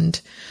 And,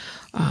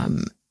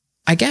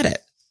 I get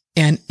it.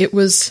 And it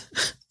was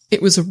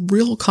a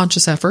real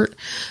conscious effort.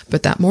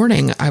 But that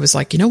morning I was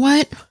like, you know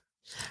what?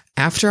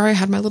 After I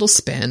had my little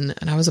spin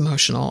and I was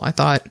emotional, I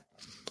thought,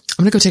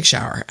 I'm going to go take a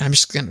shower. And I'm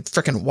just going to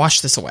freaking wash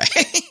this away.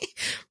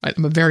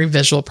 I'm a very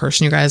visual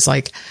person, you guys.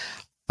 Like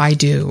I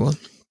do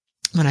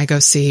when I go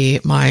see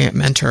my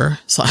mentor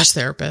 /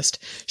 therapist.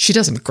 She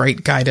does some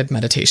great guided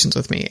meditations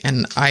with me.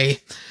 And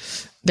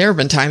there have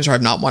been times where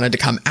I've not wanted to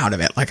come out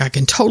of it. Like I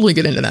can totally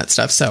get into that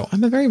stuff. So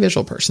I'm a very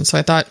visual person. So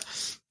I thought,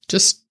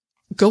 just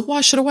go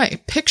wash it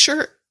away.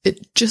 Picture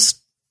it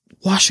just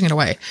washing it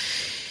away.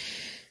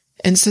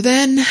 And so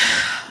then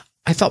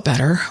I felt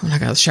better when I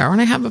got out of the shower,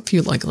 and I have a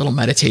few like little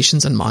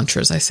meditations and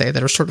mantras I say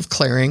that are sort of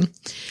clearing.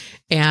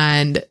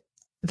 And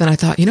then I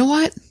thought, you know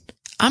what?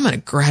 I'm going to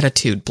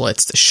gratitude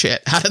blitz the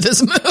shit out of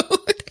this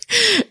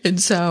mood.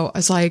 And so I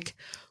was like,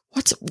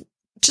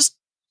 just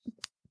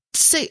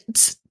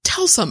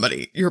tell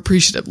somebody you're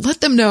appreciative.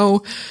 Let them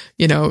know,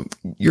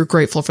 you're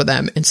grateful for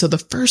them. And so the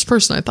first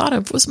person I thought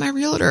of was my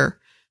realtor.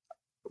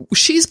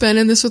 She's been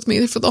in this with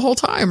me for the whole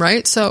time,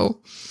 right?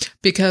 So,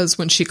 because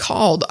when she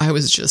called, I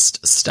was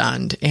just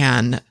stunned,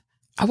 and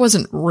I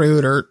wasn't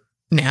rude or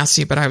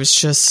nasty, but I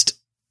was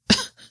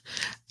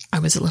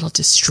a little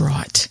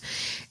distraught.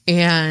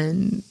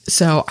 And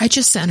so I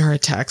just sent her a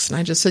text, and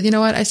I just said, you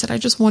know what? I said, I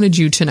just wanted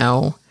you to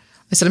know.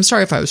 I said, I'm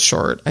sorry if I was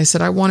short. I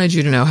said, I wanted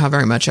you to know how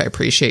very much I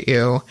appreciate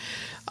you.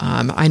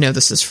 I know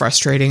this is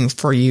frustrating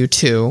for you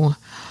too.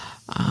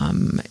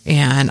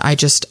 And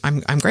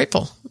I'm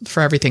grateful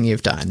for everything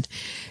you've done.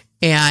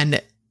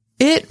 And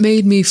it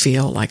made me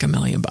feel like $1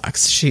 million.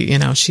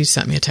 She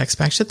sent me a text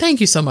back. She said, thank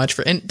you so much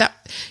and that,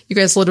 you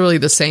guys, literally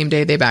the same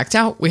day they backed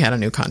out, we had a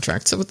new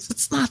contract. So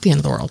it's not the end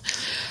of the world.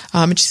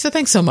 And she said,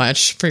 thanks so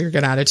much for your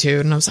good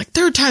attitude. And I was like,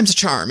 third time's a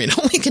charm.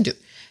 We can do,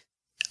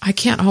 I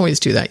can't always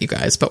do that, you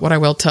guys. But what I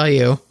will tell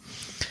you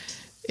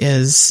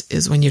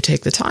is when you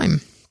take the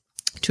time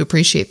to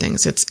appreciate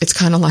things, it's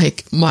kind of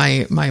like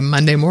my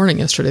Monday morning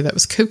yesterday that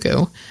was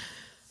cuckoo.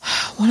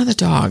 one of the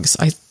dogs,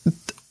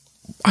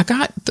 I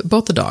got,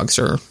 both the dogs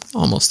are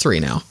almost 3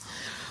 now.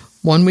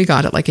 One we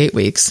got at like 8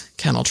 weeks,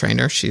 kennel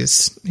trainer.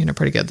 She's,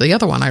 pretty good. The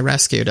other one I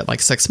rescued at like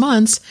 6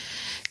 months.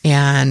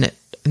 And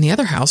in the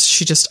other house,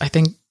 she just, I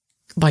think,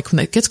 like when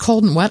it gets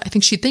cold and wet, I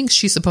think she thinks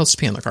she's supposed to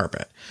pee on the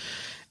carpet.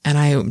 And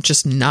I'm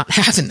just not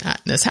having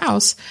that in this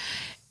house.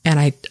 And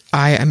I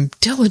am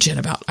diligent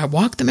about, I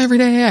walk them every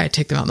day. I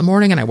take them out in the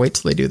morning and I wait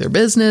till they do their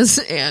business.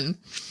 And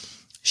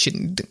she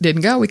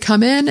didn't go. We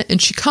come in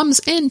and she comes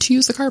in to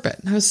use the carpet.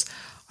 And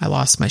I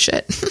lost my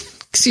shit.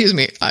 Excuse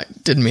me. I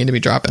didn't mean to be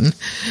dropping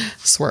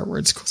swear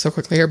words so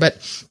quickly here,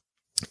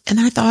 and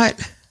then I thought,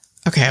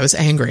 okay, I was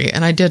angry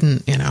and I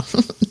didn't,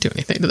 do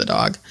anything to the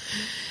dog.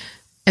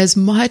 As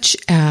much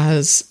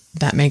as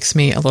that makes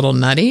me a little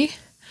nutty,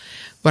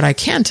 what I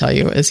can tell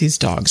you is these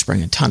dogs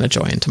bring a ton of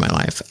joy into my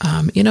life.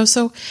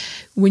 So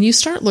when you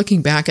start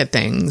looking back at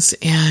things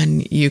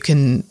and you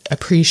can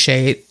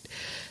appreciate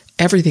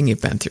everything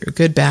you've been through,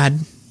 good, bad,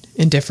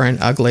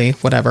 indifferent, ugly,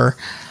 whatever,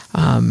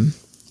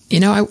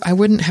 I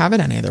wouldn't have it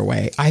any other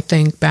way. I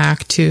think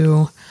back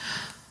to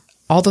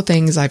all the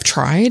things I've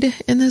tried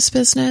in this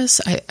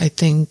business. I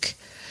think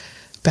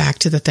back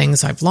to the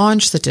things I've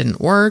launched that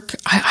didn't work.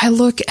 I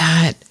look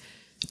at,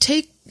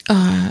 take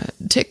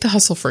the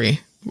Hustle Free,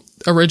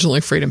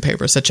 originally Freedom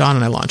Papers that John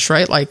and I launched,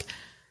 right? Like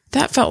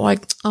that felt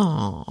like,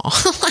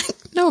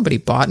 like nobody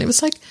bought. And it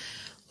was like,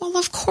 well,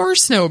 of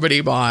course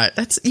nobody bought.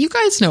 You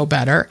guys know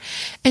better.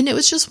 And it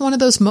was just one of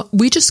those,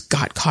 we just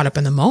got caught up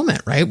in the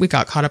moment, right? We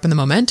got caught up in the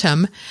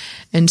momentum.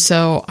 And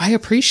so I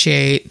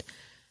appreciate,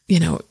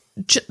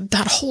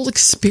 that whole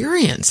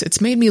experience. It's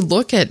made me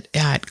look at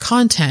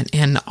content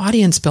and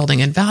audience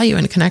building and value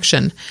and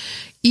connection,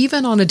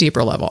 even on a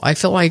deeper level. I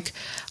feel like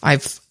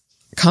I've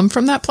come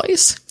from that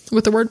place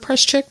with the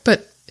WordPress Chick,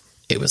 but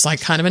it was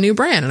like kind of a new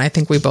brand. And I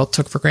think we both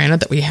took for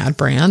granted that we had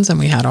brands and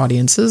we had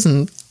audiences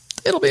and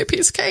it'll be a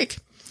piece of cake.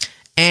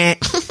 And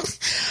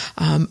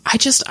I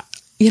just,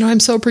 I'm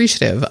so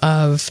appreciative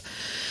of,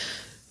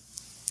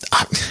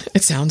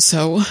 it sounds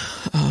so,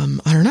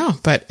 I don't know,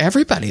 but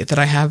everybody that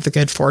I have the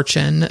good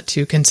fortune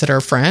to consider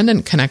a friend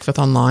and connect with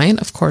online,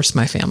 of course,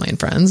 my family and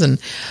friends. And,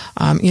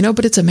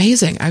 but it's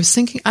amazing. I was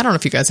thinking, I don't know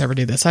if you guys ever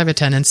do this. I have a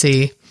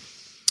tendency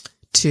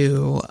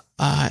to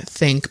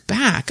think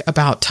back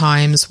about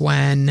times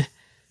when,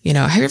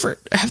 have you ever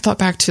thought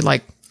back to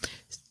like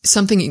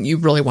something you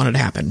really wanted to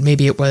happen?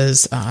 Maybe it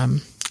was,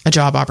 a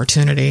job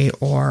opportunity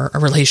or a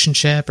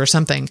relationship or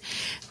something,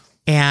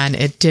 and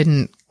it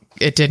didn't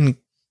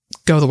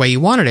go the way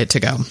you wanted it to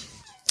go.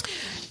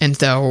 And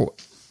so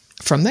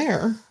from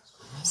there,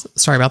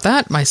 sorry about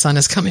that, my son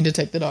is coming to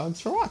take the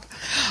dogs for a walk.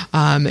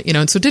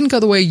 And so it didn't go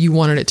the way you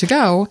wanted it to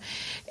go.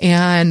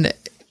 And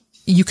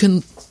you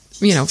can,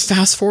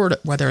 fast forward,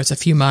 whether it's a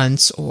few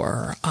months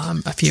or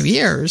a few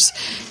years,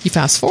 you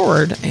fast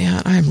forward,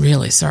 and I'm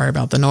really sorry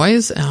about the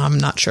noise. I'm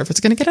not sure if it's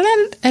going to get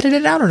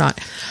edited out or not.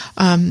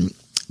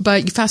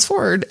 But you fast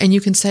forward and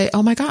you can say,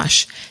 oh my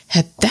gosh,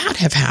 had that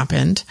have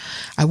happened,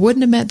 I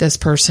wouldn't have met this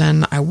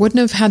person. I wouldn't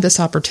have had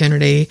this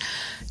opportunity,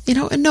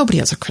 and nobody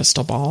has a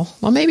crystal ball.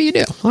 Well, maybe you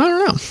do. I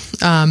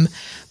don't know.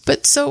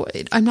 But so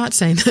I'm not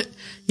saying that,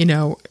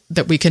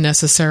 that we can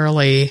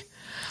necessarily,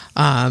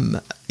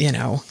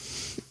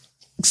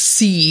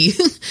 see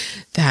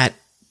that,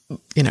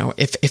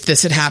 if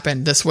this had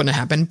happened, this wouldn't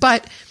have happened.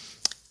 But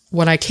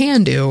what I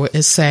can do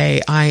is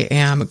say, I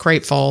am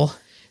grateful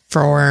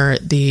for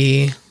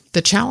the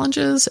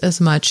challenges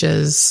as much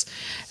as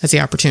the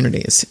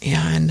opportunities.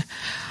 And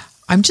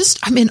I'm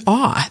in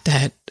awe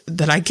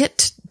that I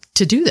get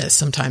to do this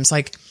sometimes.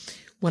 Like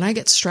when I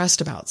get stressed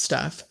about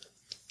stuff,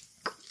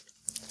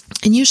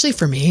 and usually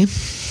for me,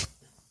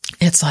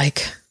 it's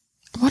like,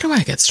 what do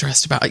I get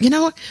stressed about?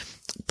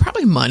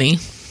 Probably money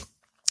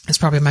is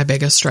probably my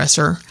biggest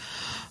stressor.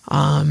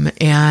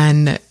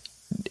 And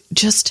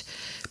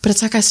but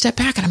it's like I step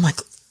back and I'm like,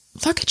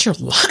 look at your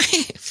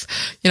life.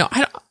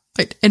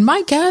 And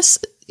my guess,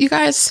 you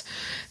guys,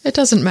 it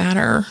doesn't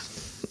matter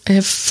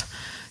if,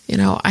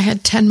 I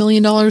had $10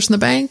 million in the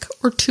bank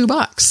or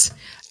 $2.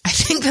 I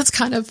think that's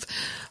kind of,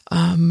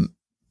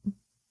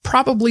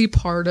 probably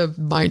part of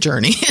my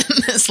journey in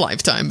this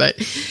lifetime, but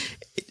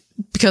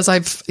because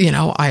I've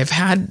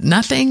had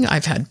nothing,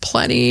 I've had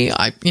plenty,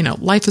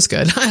 life is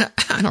good.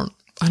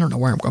 I don't know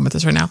where I'm going with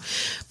this right now,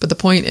 but the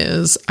point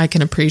is I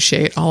can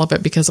appreciate all of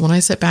it because when I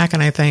sit back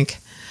and I think,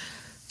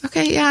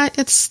 okay, yeah,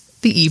 it's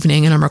the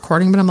evening and I'm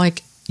recording, but I'm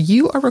like,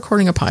 you are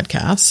recording a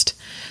podcast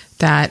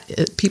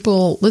that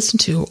people listen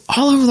to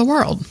all over the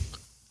world.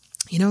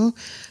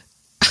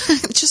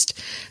 Just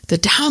the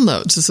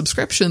downloads, the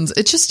subscriptions.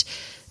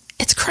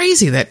 It's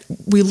crazy that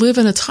we live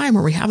in a time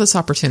where we have this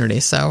opportunity.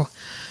 So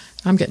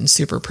I'm getting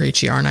super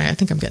preachy, aren't I? I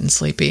think I'm getting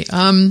sleepy.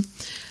 I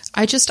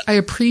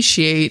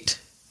appreciate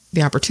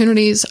the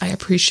opportunities. I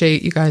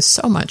appreciate you guys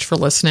so much for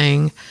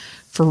listening,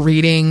 for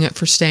reading,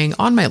 for staying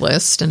on my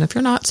list. And if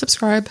you're not,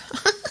 subscribe.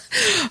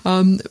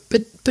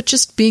 But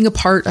just being a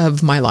part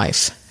of my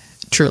life,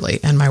 truly,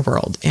 and my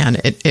world. And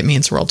it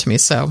means the world to me.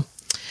 So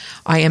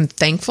I am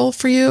thankful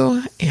for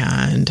you.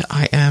 And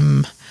I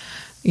am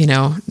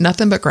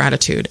nothing but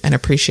gratitude and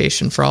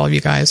appreciation for all of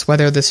you guys,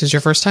 whether this is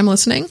your first time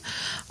listening,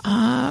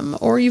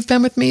 or you've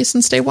been with me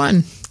since day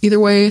one. Either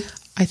way,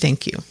 I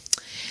thank you.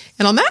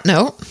 And on that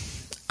note,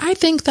 I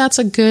think that's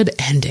a good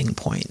ending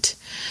point.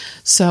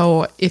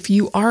 So if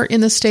you are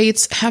in the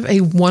States, have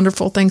a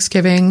wonderful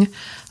Thanksgiving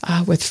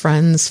with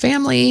friends,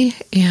 family.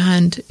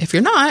 And if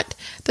you're not,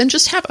 then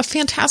just have a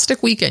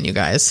fantastic weekend, you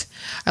guys.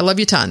 I love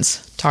you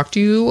tons. Talk to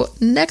you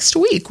next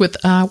week we'll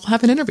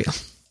have an interview.